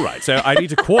 All right, so I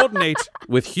need to coordinate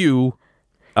with Hugh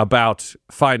about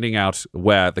finding out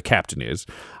where the captain is.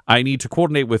 I need to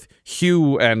coordinate with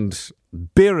Hugh and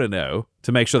Birano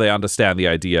to make sure they understand the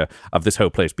idea of this whole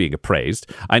place being appraised.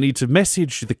 I need to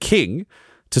message the king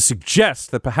to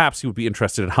suggest that perhaps he would be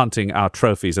interested in hunting our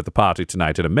trophies at the party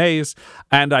tonight in a maze,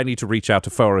 and I need to reach out to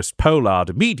Forrest Pollard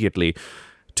immediately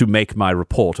to make my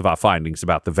report of our findings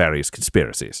about the various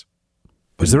conspiracies.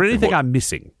 Is there anything I'm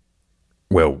missing?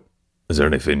 Well, is there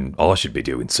anything I should be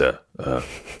doing, sir?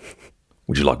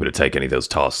 Would you like me to take any of those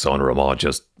tasks on, or am I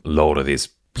just lord of this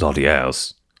bloody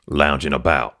house, lounging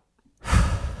about?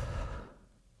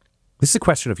 This is a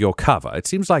question of your cover. It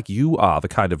seems like you are the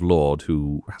kind of lord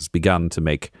who has begun to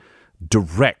make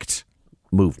direct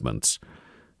movements.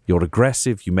 You're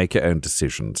aggressive, you make your own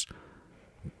decisions.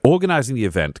 Organizing the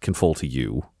event can fall to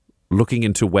you. Looking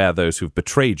into where those who've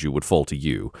betrayed you would fall to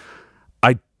you.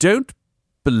 I don't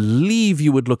believe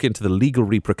you would look into the legal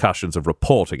repercussions of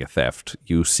reporting a theft.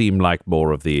 You seem like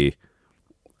more of the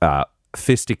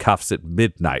fisticuffs at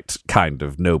midnight kind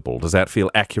of noble. Does that feel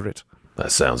accurate?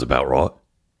 That sounds about right.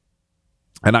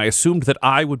 And I assumed that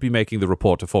I would be making the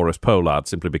report to Forrest Pollard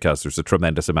simply because there's a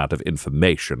tremendous amount of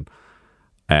information.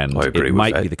 And it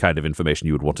might be the kind of information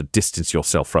you would want to distance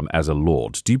yourself from as a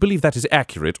lord. Do you believe that is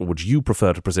accurate, or would you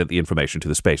prefer to present the information to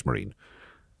the Space Marine?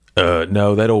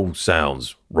 No, that all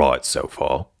sounds right so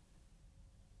far.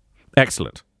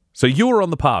 Excellent. So you are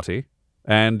on the party,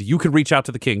 and you can reach out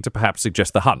to the king to perhaps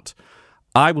suggest the hunt.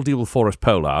 I will deal with Forrest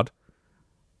Pollard,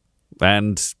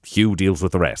 and Hugh deals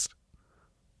with the rest.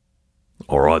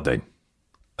 All right, then.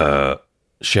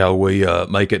 Shall we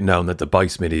make it known that the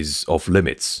basement is off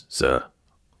limits, sir?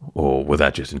 Or will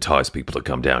that just entice people to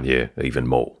come down here even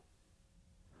more?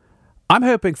 I'm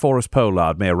hoping Forrest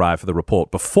Pollard may arrive for the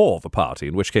report before the party,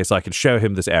 in which case I can show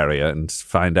him this area and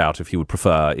find out if he would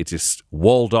prefer it is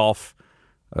walled off,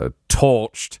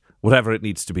 torched, whatever it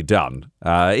needs to be done.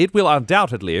 It will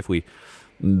undoubtedly, if we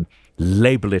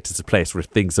label it as a place where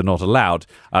things are not allowed,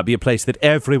 be a place that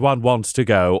everyone wants to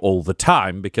go all the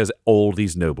time because all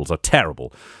these nobles are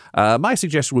terrible. My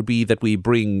suggestion would be that we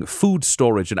bring food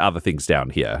storage and other things down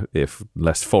here,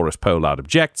 unless Forrest Pollard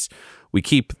objects. We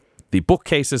keep the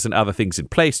bookcases and other things in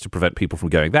place to prevent people from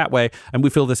going that way, and we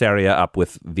fill this area up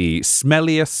with the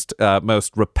smelliest,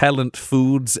 most repellent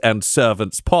foods and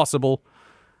servants possible,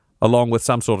 along with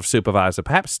some sort of supervisor,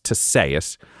 perhaps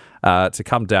Teseus, to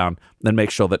come down and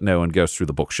make sure that no one goes through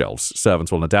the bookshelves.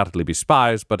 Servants will undoubtedly be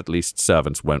spies, but at least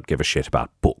servants won't give a shit about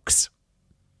books.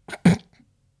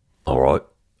 All right.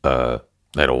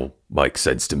 That all makes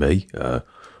sense to me. I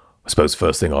suppose the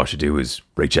first thing I should do is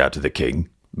reach out to the king,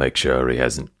 make sure he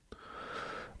hasn't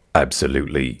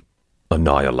absolutely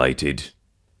annihilated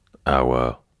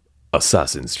our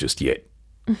assassins just yet.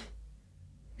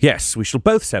 Yes, we shall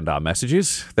both send our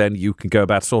messages. Then you can go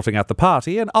about sorting out the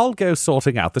party, and I'll go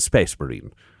sorting out the Space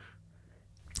Marine.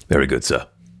 Very good, sir.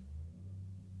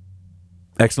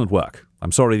 Excellent work.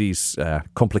 I'm sorry these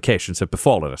complications have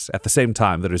befallen us. At the same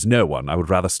time, there is no one I would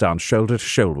rather stand shoulder to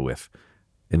shoulder with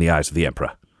in the eyes of the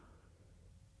Emperor.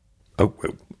 Oh,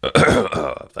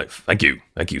 well, thank you.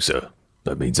 Thank you, sir.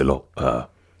 That means a lot.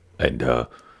 And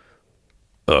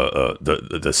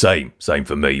The same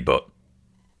for me, but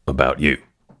about you.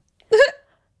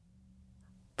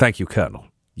 Thank you, Colonel.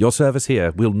 Your service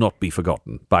here will not be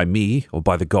forgotten by me or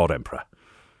by the God Emperor.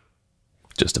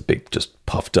 Just a big, just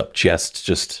puffed up chest,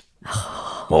 just...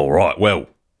 All right, well,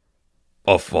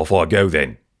 off I go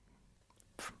then.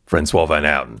 Francois Van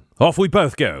Houten. Off we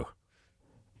both go.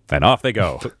 And off they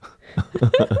go.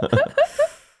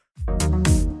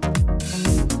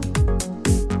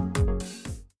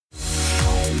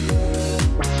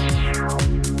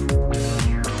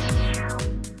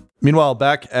 Meanwhile,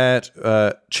 back at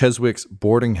Cheswick's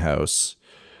boarding house,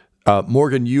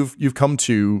 Morgan, you've come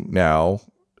to now.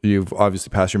 You've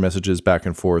obviously passed your messages back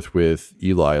and forth with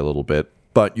Eli a little bit,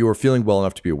 but you are feeling well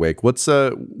enough to be awake. What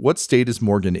state is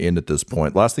Morgan in at this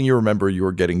point? Last thing you remember, you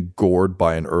were getting gored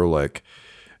by an Ehrlich.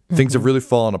 Things have really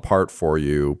fallen apart for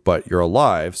you, but you're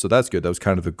alive, so that's good. That was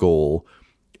kind of the goal.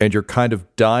 And you're kind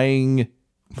of dying,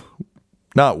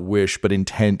 not wish, but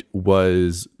intent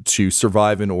was to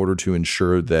survive in order to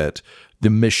ensure that the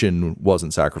mission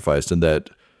wasn't sacrificed and that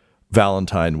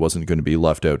Valentine wasn't going to be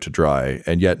left out to dry.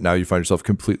 And yet now you find yourself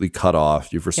completely cut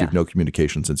off. You've received no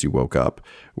communication since you woke up.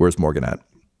 Where's Morgan at?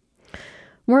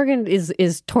 Morgan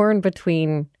is torn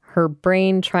between her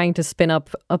brain trying to spin up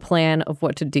a plan of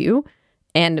what to do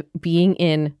and being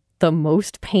in the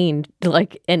most pain,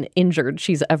 like, and injured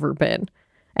she's ever been.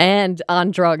 And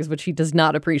on drugs, which she does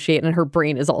not appreciate, and her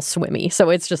brain is all swimmy. So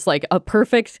it's just like a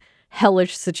perfect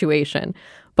hellish situation.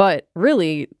 But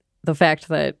really, the fact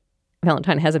that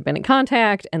Valentine hasn't been in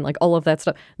contact and like all of that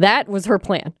stuff, that was her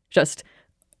plan. Just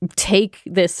take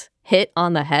this hit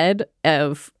on the head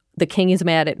of the king is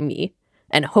mad at me.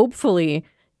 And hopefully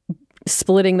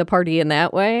splitting the party in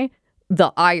that way,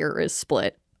 the ire is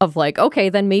split of like, okay,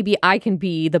 then maybe I can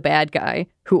be the bad guy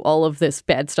who all of this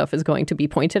bad stuff is going to be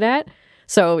pointed at.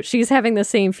 So she's having the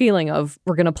same feeling of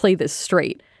we're going to play this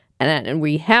straight. And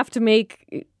we have to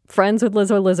make friends with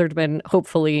Liz or Lizardman,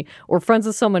 hopefully, or friends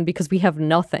with someone because we have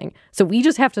nothing. So we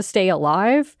just have to stay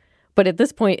alive. But at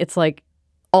this point, it's like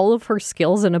all of her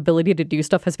skills and ability to do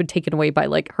stuff has been taken away by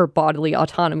like her bodily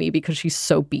autonomy because she's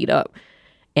so beat up.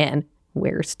 And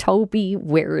where's Toby?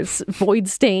 Where's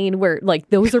Voidstain? Where, like,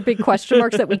 those are big question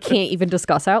marks that we can't even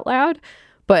discuss out loud.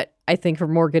 But I think for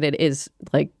Morgan, it is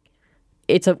like,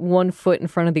 it's a 1 foot in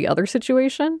front of the other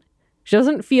situation. She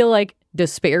doesn't feel like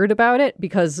despaired about it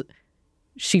because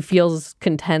she feels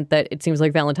content that it seems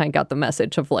like Valentine got the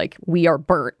message of like, we are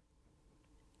burnt.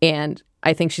 And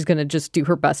I think she's going to just do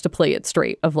her best to play it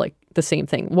straight of like the same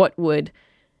thing. What would,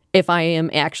 if I am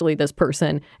actually this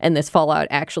person and this fallout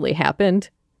actually happened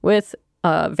with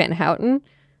Van Houten,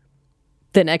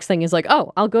 the next thing is like,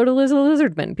 oh, I'll go to Liz the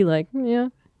Lizardman. Be like, yeah,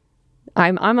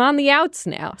 I'm on the outs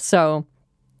now. So,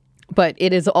 but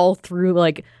it is all through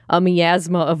like a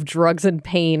miasma of drugs and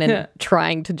pain and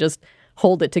trying to just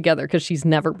hold it together because she's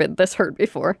never been this hurt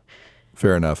before.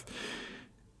 Fair enough.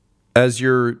 As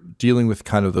you're dealing with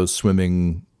kind of those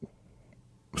swimming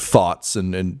thoughts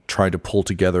and trying to pull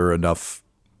together enough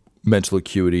mental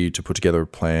acuity to put together a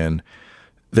plan,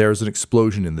 there's an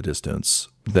explosion in the distance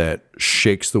that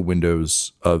shakes the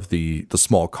windows of the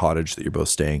small cottage that you're both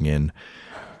staying in.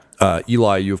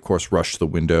 Eli, you of course rush to the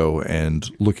window and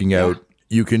looking out,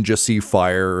 you can just see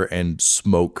fire and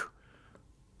smoke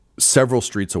several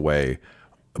streets away.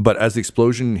 But as the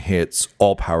explosion hits,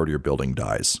 all power to your building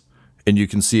dies. And you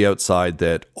can see outside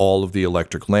that all of the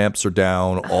electric lamps are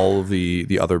down. All of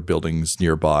the other buildings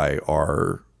nearby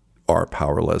are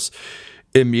powerless.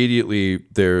 Immediately,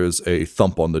 there's a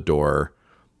thump on the door,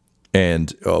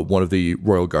 and one of the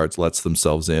royal guards lets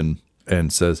themselves in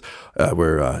and says,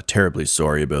 we're terribly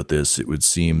sorry about this. It would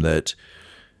seem that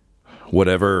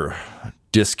whatever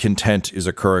discontent is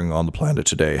occurring on the planet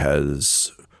today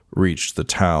has reached the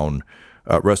town.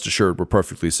 Rest assured, we're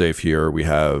perfectly safe here. We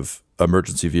have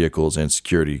emergency vehicles and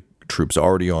security troops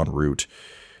already en route.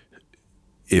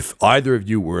 If either of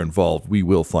you were involved, we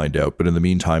will find out. But in the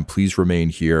meantime, please remain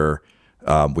here.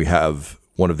 We have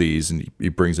one of these, and he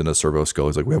brings in a servo skull.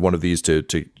 He's like, we have one of these to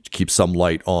keep some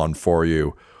light on for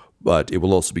you, but it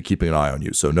will also be keeping an eye on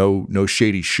you. So no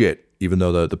shady shit, even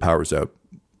though the power's out.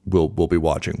 We'll be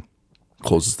watching.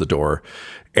 Closes the door.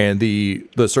 And the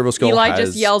servo skull Eli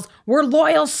just yells, we're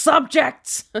loyal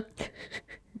subjects.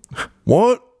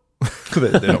 What?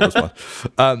 they don't respond.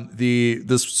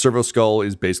 This servo skull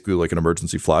is basically like an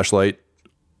emergency flashlight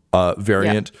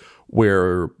variant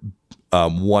where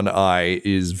one eye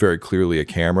is very clearly a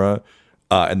camera.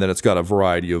 And then it's got a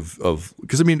variety of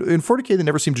because I mean in 40K they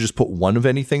never seem to just put one of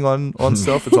anything on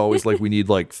stuff. It's always like we need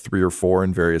like 3 or 4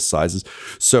 in various sizes.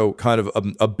 So kind of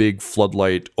a big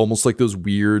floodlight, almost like those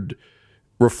weird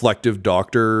reflective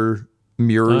doctor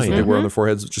mirrors that they wear on their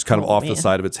foreheads, just kind of off the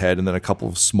side of its head, and then a couple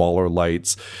of smaller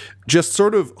lights, just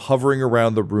sort of hovering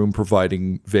around the room,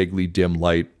 providing vaguely dim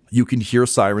light. You can hear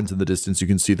sirens in the distance. You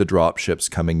can see the drop ships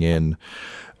coming in.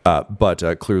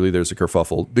 But clearly there's a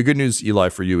kerfuffle. The good news, Eli,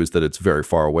 for you is that it's very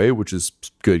far away, which is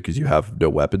good because you have no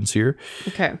weapons here.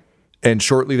 Okay. And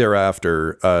shortly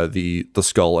thereafter, the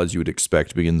skull, as you would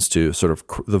expect, begins to sort of,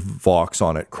 the vox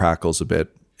on it crackles a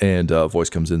bit. And a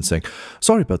voice comes in saying,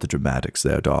 "Sorry about the dramatics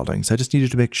there, darlings. I just needed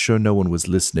to make sure no one was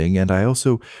listening. And I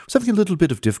also was having a little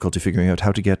bit of difficulty figuring out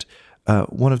how to get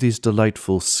one of these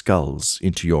delightful skulls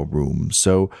into your room.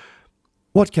 So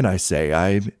what can I say?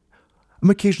 I'm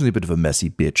occasionally a bit of a messy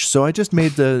bitch. So I just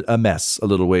made a mess a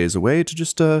little ways away to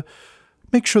just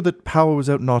make sure that power was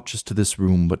out not just to this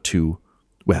room, but to,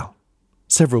 well,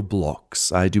 several blocks.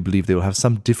 I do believe they will have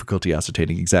some difficulty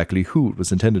ascertaining exactly who it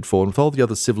was intended for, and with all the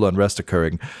other civil unrest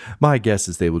occurring, my guess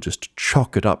is they will just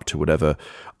chalk it up to whatever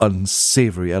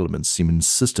unsavory elements seem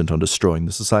insistent on destroying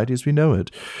the society as we know it.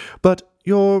 But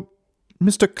your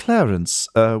Mr. Clarence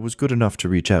was good enough to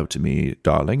reach out to me,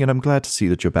 darling, and I'm glad to see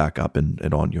that you're back up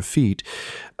and on your feet.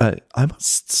 I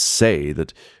must say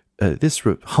that this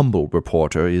humble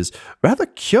reporter is rather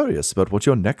curious about what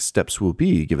your next steps will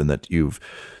be, given that you've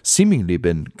seemingly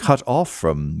been cut off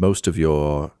from most of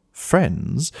your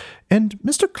friends. And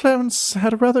Mr. Clarence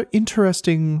had a rather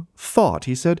interesting thought.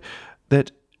 He said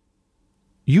that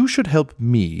you should help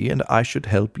me and I should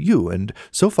help you, and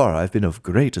so far I've been of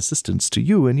great assistance to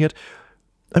you, and yet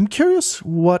I'm curious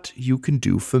what you can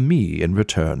do for me in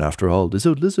return. After all,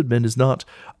 Lizardman is not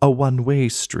a one-way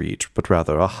street, but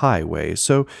rather a highway.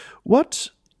 So what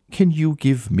can you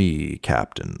give me,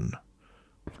 Captain?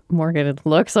 Morgan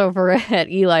looks over at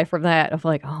Eli from that of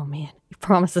like, oh man, you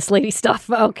promised this lady stuff.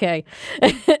 Okay.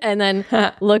 And then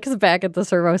looks back at the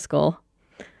servo skull.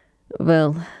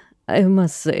 Well, I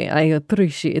must say I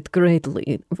appreciate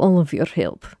greatly all of your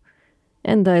help.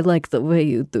 And I like the way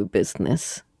you do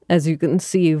business. As you can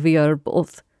see, we are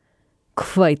both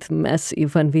quite messy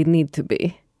when we need to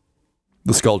be.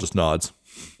 The skull just nods.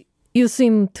 You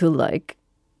seem to like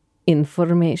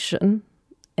information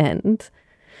and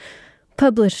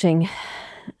publishing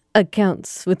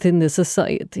accounts within the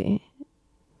society.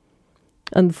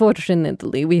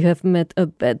 Unfortunately, we have met a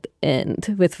bad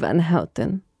end with Van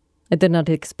Houten. I did not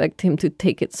expect him to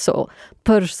take it so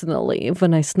personally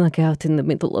when I snuck out in the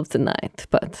middle of the night,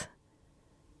 but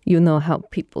you know how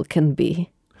people can be.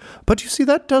 But you see,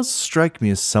 that does strike me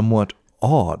as somewhat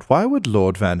odd. Why would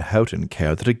Lord Van Houten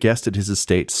care that a guest at his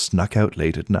estate snuck out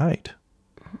late at night?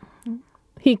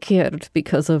 He cared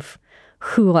because of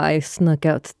who I snuck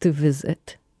out to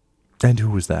visit. And who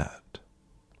was that?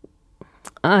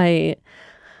 I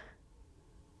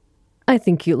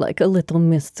think you like a little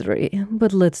mystery,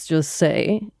 but let's just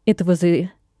say it was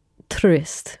a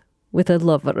tryst with a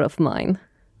lover of mine.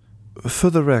 For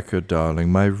the record,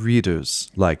 darling, my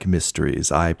readers like mysteries.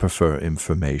 I prefer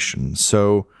information.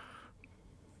 So,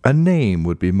 a name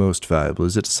would be most valuable.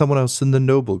 Is it someone else in the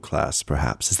noble class,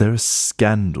 perhaps? Is there a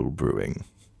scandal brewing?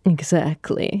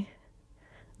 Exactly.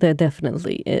 There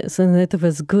definitely is. And it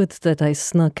was good that I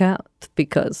snuck out,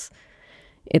 because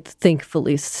it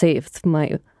thankfully saved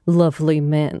my lovely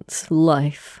man's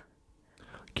life.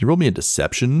 Can you roll me a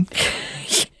deception?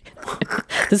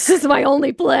 This is my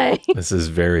only play. This is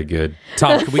very good.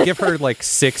 Tom, can we give her like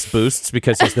 6 boosts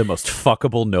because he's the most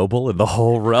fuckable noble in the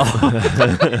whole realm?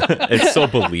 It's so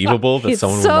believable that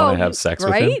someone would want to have sex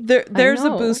with him. There's a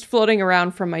boost floating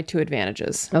around from my 2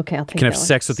 advantages. Okay, I'll take Can that have one.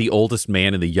 sex with the oldest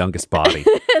man in the youngest body.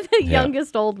 The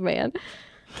youngest old man.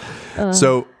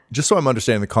 So, just so I'm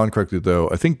understanding the con correctly, though,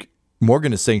 I think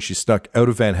Morgan is saying she snuck out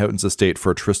of Van Houten's estate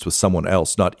for a tryst with someone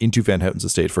else, not into Van Houten's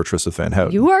estate for a tryst with Van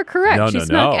Houten. You are correct. No, she no,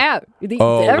 snuck no. out.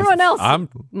 Everyone else,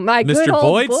 my good Mr. old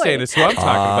boy. Voidstein is who I'm talking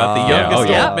about. The youngest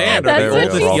old man. Or That's the what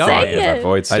oldest she's young saying. man.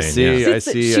 Voidstein, I see, yeah. I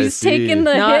see. She's taking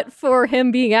the hit for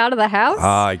him being out of the house.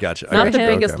 I gotcha. I Not gotcha. the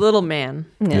biggest Okay. little man.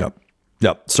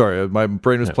 Yep. Sorry, my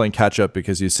brain was playing catch up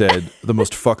because you said the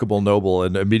most fuckable noble,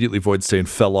 and immediately Voidstein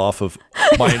fell off of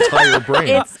my entire brain.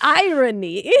 It's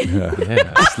irony.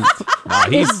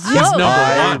 He's number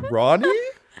one. Ronnie?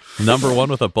 Number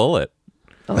one with a bullet.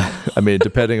 I mean,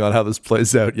 depending on how this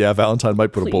plays out, yeah, Valentine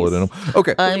might put a bullet in him.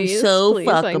 Okay. Please,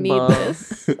 I need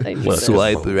this. I need this.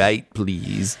 Swipe right,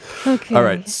 please. Okay. All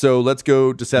right, so let's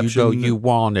go deception. You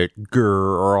want it,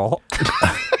 girl.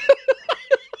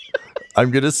 I'm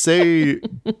going to say,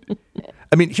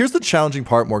 I mean, here's the challenging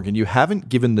part, Morgan. You haven't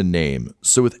given the name.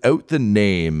 So without the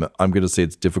name, I'm going to say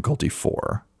it's difficulty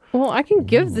 4. Well, I can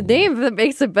give the name if that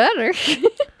makes it better.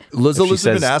 Liza has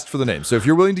says- been asked for the name. So if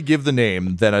you're willing to give the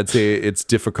name, then I'd say it's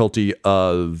difficulty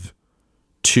of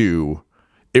 2.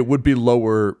 It would be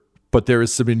lower, but there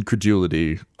is some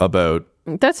incredulity about...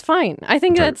 That's fine. I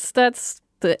think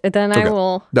then I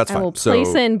will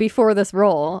place in before this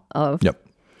roll of... Yep.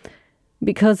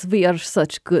 Because we are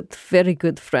such good, very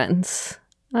good friends,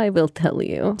 I will tell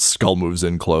you. Skull moves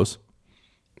in close.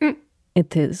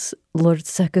 It is Lord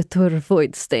Secator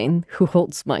Voidstein who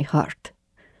holds my heart.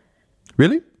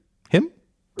 Really? Him?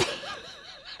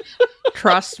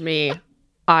 Trust me,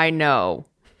 I know.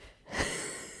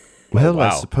 Well,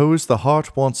 I suppose the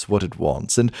heart wants what it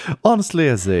wants. And honestly,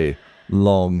 as a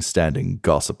long-standing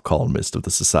gossip columnist of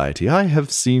the Society, I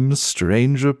have seen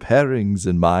stranger pairings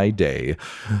in my day.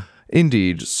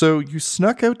 Indeed. So you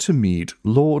snuck out to meet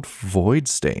Lord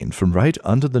Voidstein from right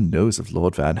under the nose of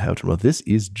Lord Van Houten. Well, this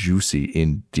is juicy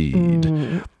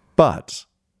indeed. But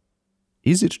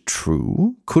is it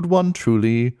true? Could one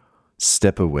truly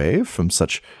step away from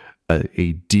such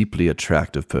a deeply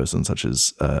attractive person such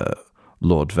as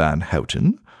Lord Van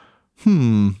Houten?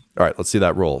 All right, let's see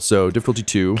that roll. So difficulty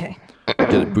 2. Okay.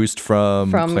 Get a boost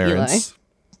from Clarence. Eli.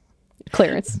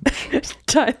 Clarence.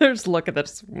 Tyler's look at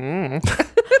this.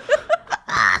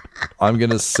 I'm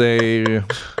going to say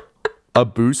a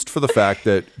boost for the fact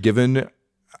that given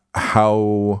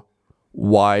how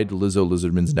wide Lizzo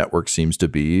Lizardman's network seems to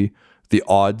be, the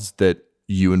odds that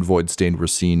you and Voidstein were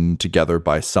seen together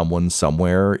by someone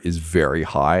somewhere is very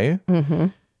high. Mm-hmm.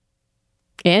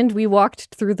 And we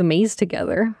walked through the maze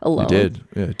together alone. We did.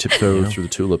 Yeah, tiptoe through the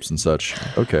tulips and such.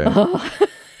 Okay.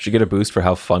 Should get a boost for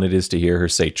how fun it is to hear her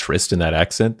say Trist in that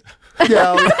accent.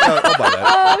 Yeah, I'll buy that.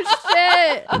 Oh,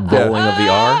 shit. Rolling of the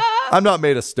R. I'm not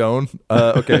made of stone.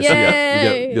 Okay, so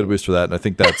yeah, you get a boost for that, and I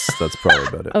think that's probably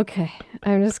about it. Okay,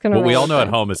 I'm just going to What we all know at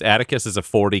home is Atticus is a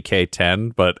 40k 10,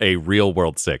 but a real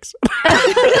world 6.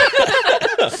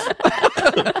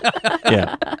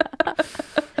 Yeah.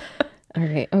 All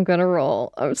right, I'm going to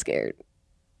roll. I'm scared.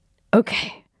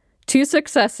 Okay. 2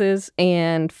 successes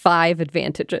and 5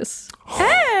 advantages.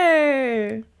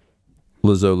 Hey!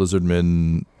 Lizzo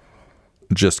Lizardman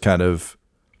just kind of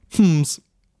hums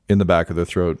in the back of their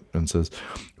throat and says,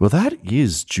 well, that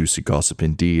is juicy gossip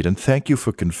indeed, and thank you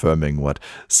for confirming what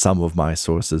some of my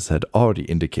sources had already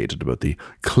indicated about the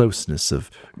closeness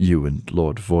of you and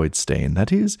Lord Voidstein.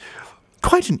 That is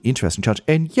quite an interesting charge,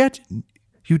 and yet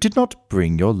you did not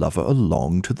bring your lover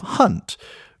along to the hunt.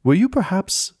 Were you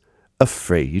perhaps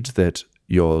afraid that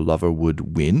your lover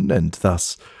would win and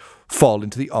thus fall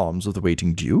into the arms of the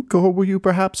waiting duke, or were you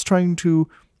perhaps trying to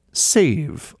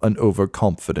save an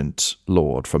overconfident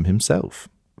lord from himself?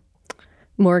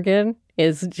 Morgan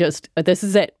is just, this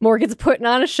is it. Morgan's putting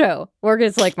on a show.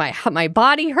 Morgan's like, my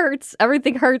body hurts,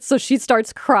 everything hurts, so she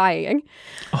starts crying.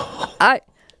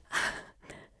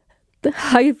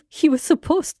 He was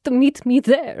supposed to meet me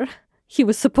there. He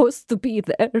was supposed to be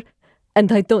there,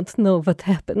 and I don't know what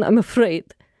happened. I'm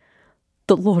afraid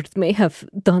the Lord may have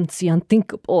done the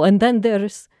unthinkable, and then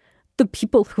there's the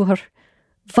people who are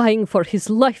vying for his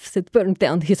life that burned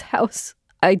down his house.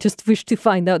 I just wish to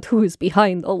find out who is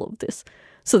behind all of this,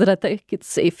 so that I could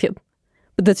save him.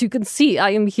 But as you can see, I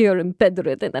am here in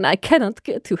bedridden, and I cannot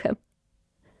get to him.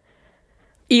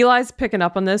 Eli's picking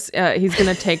up on this. He's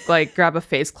going to grab a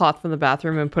face cloth from the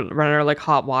bathroom and run her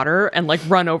hot water and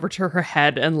run over to her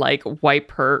head and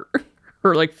wipe her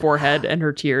forehead and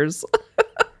her tears.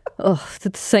 Oh,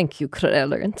 thank you,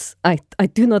 Clarence. I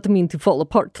do not mean to fall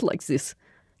apart like this.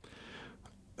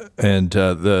 And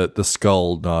the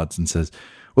skull nods and says,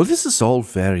 well, this is all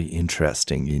very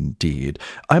interesting indeed.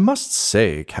 I must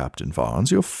say, Captain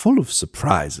Varnes, you're full of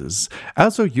surprises.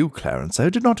 As are you, Clarence. I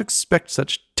did not expect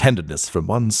such tenderness from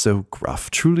one so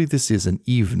gruff. Truly, this is an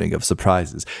evening of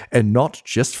surprises, and not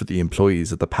just for the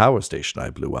employees at the power station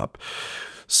I blew up.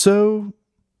 So,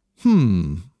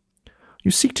 you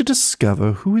seek to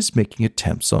discover who is making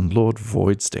attempts on Lord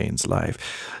Voidstein's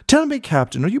life. Tell me,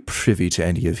 Captain, are you privy to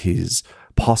any of his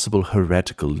possible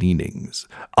heretical leanings?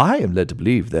 I am led to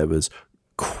believe there was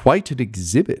quite an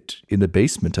exhibit in the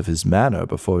basement of his manor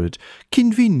before it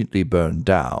conveniently burned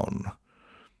down.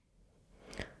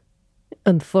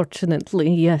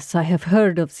 Unfortunately, yes, I have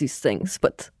heard of these things,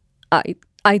 but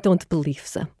I don't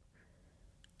believe them.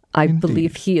 I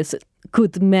believe he is a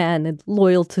good man and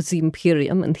loyal to the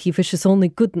Imperium, and he wishes only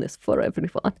goodness for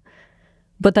everyone.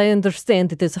 But I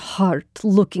understand it is hard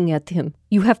looking at him.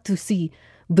 You have to see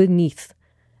beneath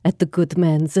at the good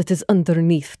man that is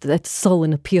underneath that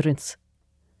sullen appearance.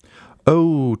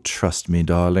 Oh, trust me,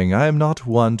 darling, I am not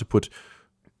one to put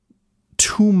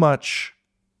too much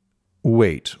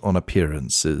weight on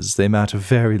appearances. They matter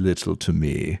very little to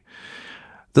me.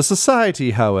 The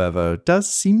Society, however, does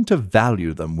seem to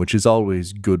value them, which is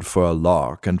always good for a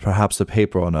lark and perhaps a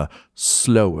paper on a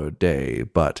slower day,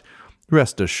 but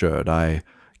Rest assured, I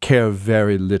care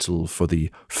very little for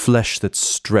the flesh that's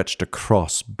stretched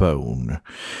across bone.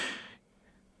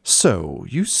 So,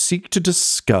 you seek to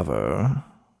discover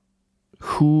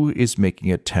who is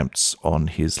making attempts on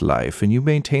his life, and you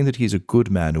maintain that he's a good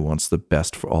man who wants the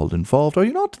best for all involved. Are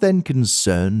you not then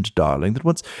concerned, darling, that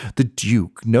once the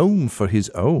Duke, known for his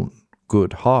own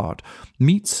good heart,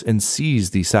 meets and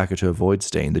sees the Sacator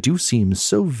Voidstain that you seem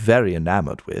so very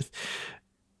enamored with,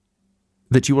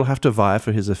 that you will have to vie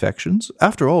for his affections?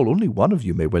 After all, only one of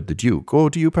you may wed the Duke, or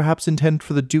do you perhaps intend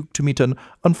for the Duke to meet an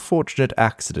unfortunate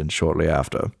accident shortly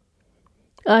after?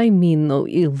 I mean no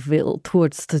ill will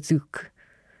towards the Duke,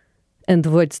 and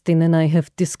Voidstain and I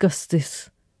have discussed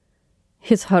this.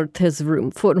 His heart has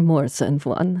room for more than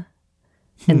one,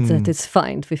 and that is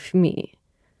fine with me.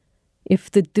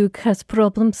 If the Duke has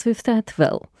problems with that,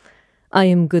 well, I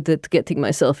am good at getting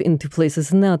myself into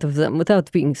places and out of them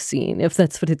without being seen, if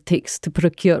that's what it takes to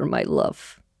procure my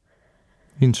love.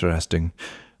 Interesting.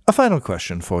 A final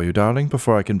question for you, darling,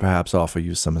 before I can perhaps offer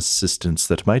you some assistance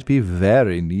that might be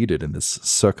very needed in this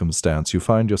circumstance you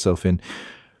find yourself in.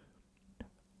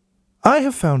 I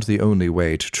have found the only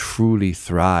way to truly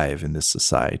thrive in this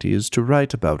society is to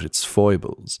write about its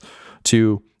foibles,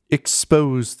 to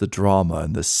expose the drama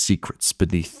and the secrets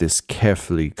beneath this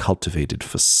carefully cultivated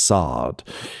facade.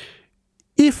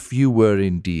 If you were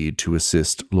indeed to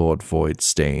assist Lord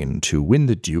Voidstain to win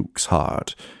the Duke's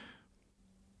heart,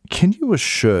 can you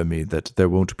assure me that there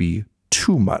won't be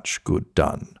too much good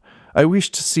done? I wish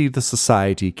to see the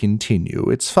society continue.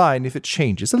 It's fine if it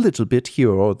changes a little bit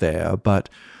here or there, but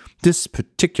this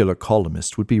particular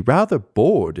columnist would be rather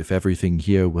bored if everything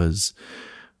here was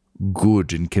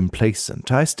good and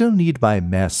complacent. I still need my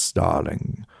mess,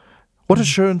 darling. What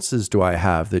assurances do I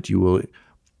have that you will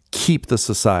keep the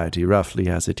society roughly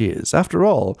as it is? After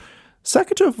all,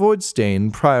 Sacator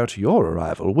Voidstain, prior to your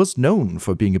arrival, was known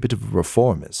for being a bit of a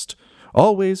reformist,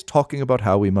 always talking about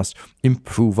how we must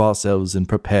improve ourselves and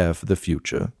prepare for the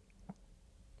future.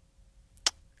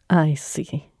 I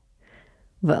see.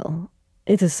 Well,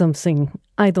 it is something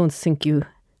I don't think you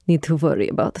need to worry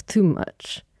about too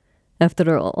much.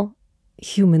 After all,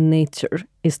 human nature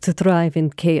is to thrive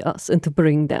in chaos and to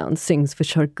bring down things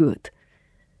which are good.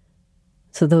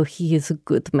 So though he is a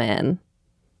good man,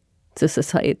 the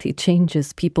society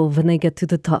changes people when they get to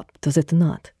the top, does it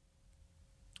not?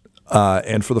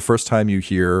 And for the first time you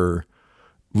hear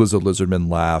Lizzo Lizardman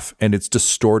laugh, and it's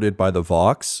distorted by the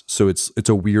Vox, so it's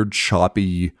a weird,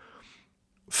 choppy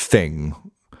thing.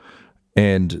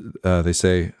 And they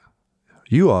say,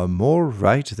 "You are more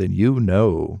right than you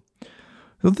know."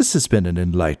 Well, this has been an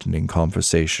enlightening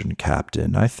conversation,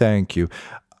 Captain. I thank you.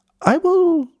 I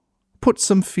will put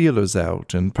some feelers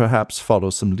out and perhaps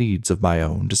follow some leads of my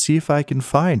own to see if I can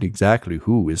find exactly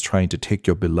who is trying to take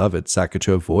your beloved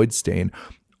Sacator Voidstain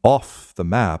off the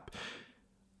map.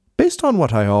 Based on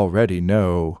what I already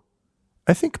know,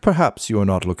 I think perhaps you are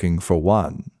not looking for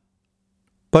one,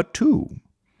 but two.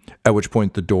 At which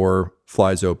point the door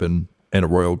flies open and a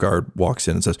royal guard walks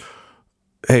in and says,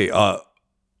 "Hey,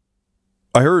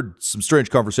 I heard some strange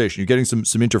conversation. You getting some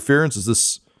interference? Is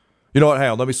this... You know what? Hang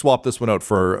on. Let me swap this one out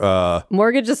for...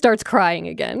 Morgan just starts crying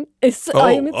again.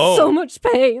 I am in so much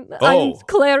pain.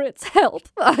 Clarence, help.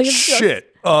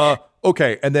 Shit.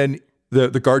 Okay. And then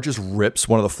the guard just rips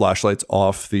one of the flashlights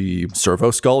off the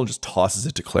servo skull and just tosses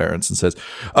it to Clarence and says,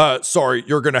 "Sorry,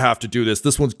 you're going to have to do this.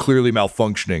 This one's clearly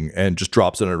malfunctioning," and just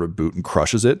drops it under a boot and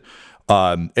crushes it.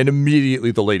 And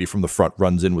immediately the lady from the front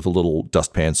runs in with a little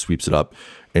dustpan, sweeps it up,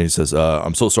 and he says,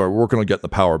 "I'm so sorry. We're working on getting the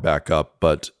power back up,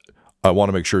 but I want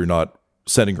to make sure you're not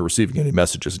sending or receiving any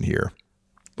messages in here."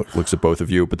 Looks at both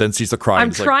of you, but then sees the crying.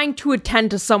 I'm trying to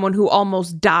attend to someone who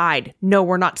almost died. No,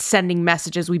 we're not sending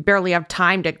messages. We barely have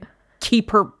time to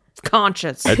keep her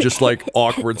conscious. And just like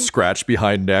awkward scratch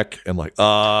behind neck and like,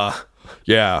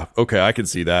 yeah, okay, I can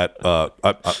see that.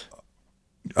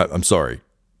 I'm sorry.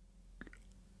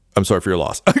 I'm sorry for your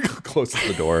loss. Closes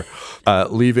the door,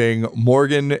 leaving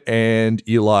Morgan and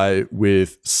Eli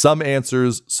with some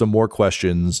answers, some more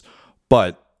questions,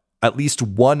 but at least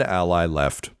one ally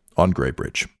left on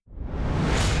Greybridge.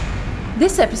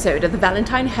 This episode of the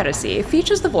Valentine Heresy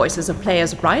features the voices of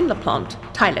players Ryan LaPlante,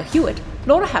 Tyler Hewitt,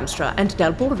 Laura Hamstra, and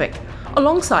Del Borovic,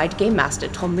 alongside Game Master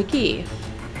Tom McGee.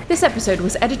 This episode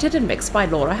was edited and mixed by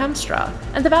Laura Hamstra,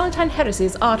 and the Valentine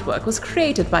Heresy's artwork was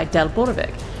created by Del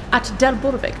Borovic at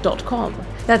delborovic.com.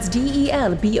 That's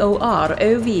DELBOROVIC.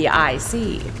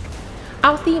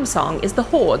 Our theme song is The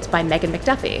Hordes by Megan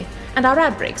McDuffie, and our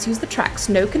ad breaks use the tracks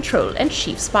No Control and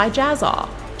Chiefs by Jazzar,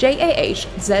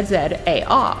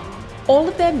 JAHZZAR. All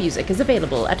of their music is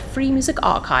available at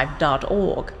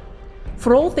freemusicarchive.org.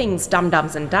 For all things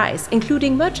Dumb-Dumbs and Dice,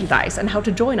 including merchandise and how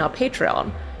to join our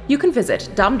Patreon, you can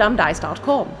visit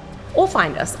dumbdumbdice.com or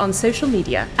find us on social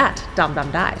media at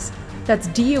dumbdumbdice. That's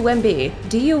DUMBDICE.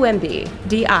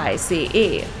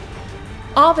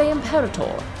 Ave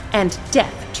Imperator, and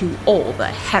death to all the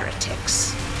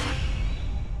heretics.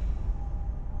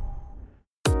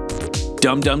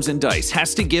 Dumb-Dumbs and Dice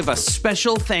has to give a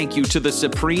special thank you to the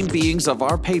supreme beings of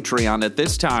our Patreon at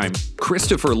this time: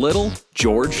 Christopher Little,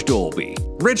 George Dolby,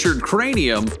 Richard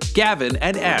Cranium, Gavin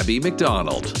and Abby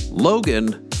McDonald,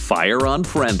 Logan, Fire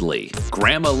Unfriendly,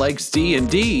 Grandma Likes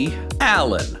D&D,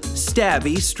 Alan,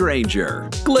 Stabby Stranger,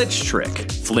 Glitch Trick,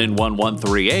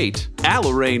 Flynn1138,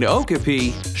 Alarain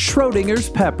Okapi, Schrodinger's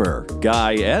Pepper,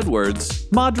 Guy Edwards,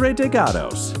 Madre de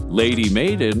Gatos, Lady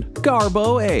Maiden,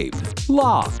 Garbo Ape,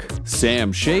 Locke,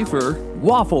 Sam Schaefer,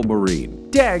 Waffle Marine,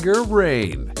 Dagger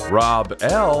Rain, Rob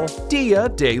L, Dia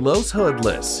De Los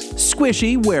Hoodless,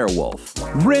 Squishy Werewolf,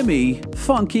 Remy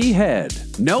Funky Head,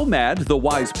 Nomad, the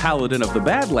Wise Paladin of the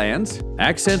Badlands,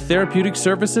 Accent Therapeutic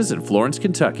Services in Florence,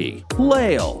 Kentucky,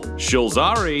 Lael,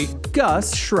 Shulzari,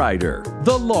 Gus Schreider,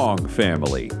 The Long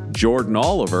Family, Jordan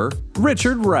Oliver,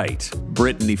 Richard Wright,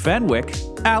 Brittany Fenwick,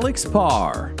 Alex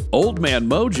Parr, Old Man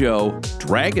Mojo,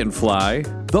 Dragonfly,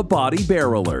 The Body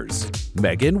Barrelers,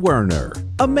 Megan Werner,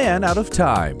 A Man Out of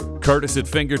Time, Curtis at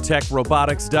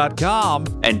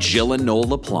FingerTechRobotics.com, and Jill and Noel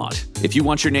LaPlante. If you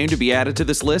want your name to be added to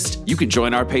this list, you can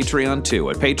join our Patreon too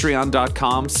at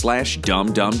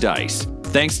patreon.com/dumbdumbdice.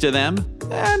 Thanks to them,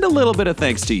 and a little bit of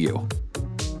thanks to you.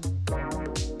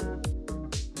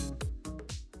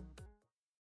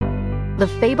 The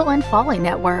Fable and Folly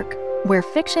Network, where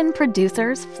fiction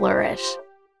producers flourish.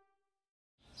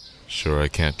 Sure I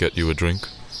can't get you a drink?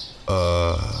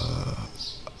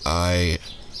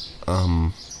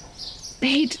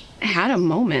 They'd had a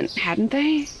moment, hadn't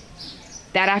they?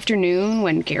 That afternoon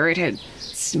when Garrett had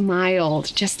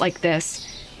smiled just like this,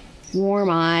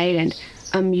 warm-eyed and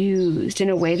amused in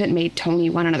a way that made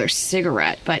Tony want another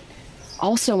cigarette, but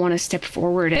also want to step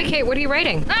forward and... Hey, Kate, what are you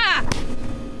writing? Ah!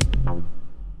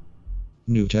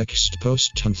 New text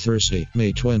post on Thursday,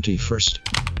 May 21st.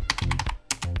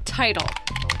 Title: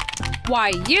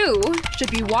 Why You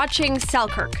Should Be Watching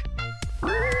Selkirk.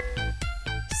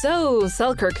 So,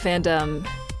 Selkirk fandom,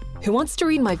 who wants to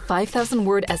read my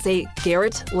 5,000-word essay,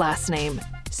 Garrett, last name,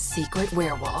 Secret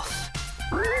Werewolf?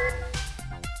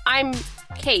 I'm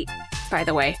Kate, by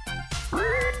the way.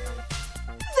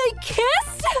 They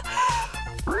kissed?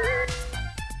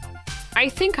 I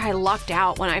think I lucked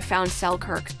out when I found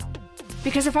Selkirk.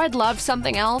 Because if I'd loved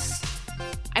something else,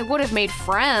 I would have made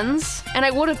friends, and I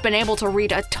would have been able to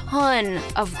read a ton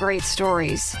of great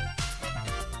stories.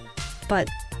 But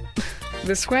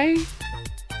this way,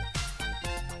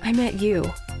 I met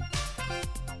you.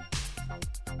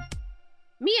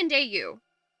 Me and Day You,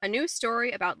 a new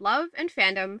story about love and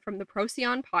fandom from the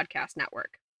Procyon Podcast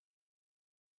Network.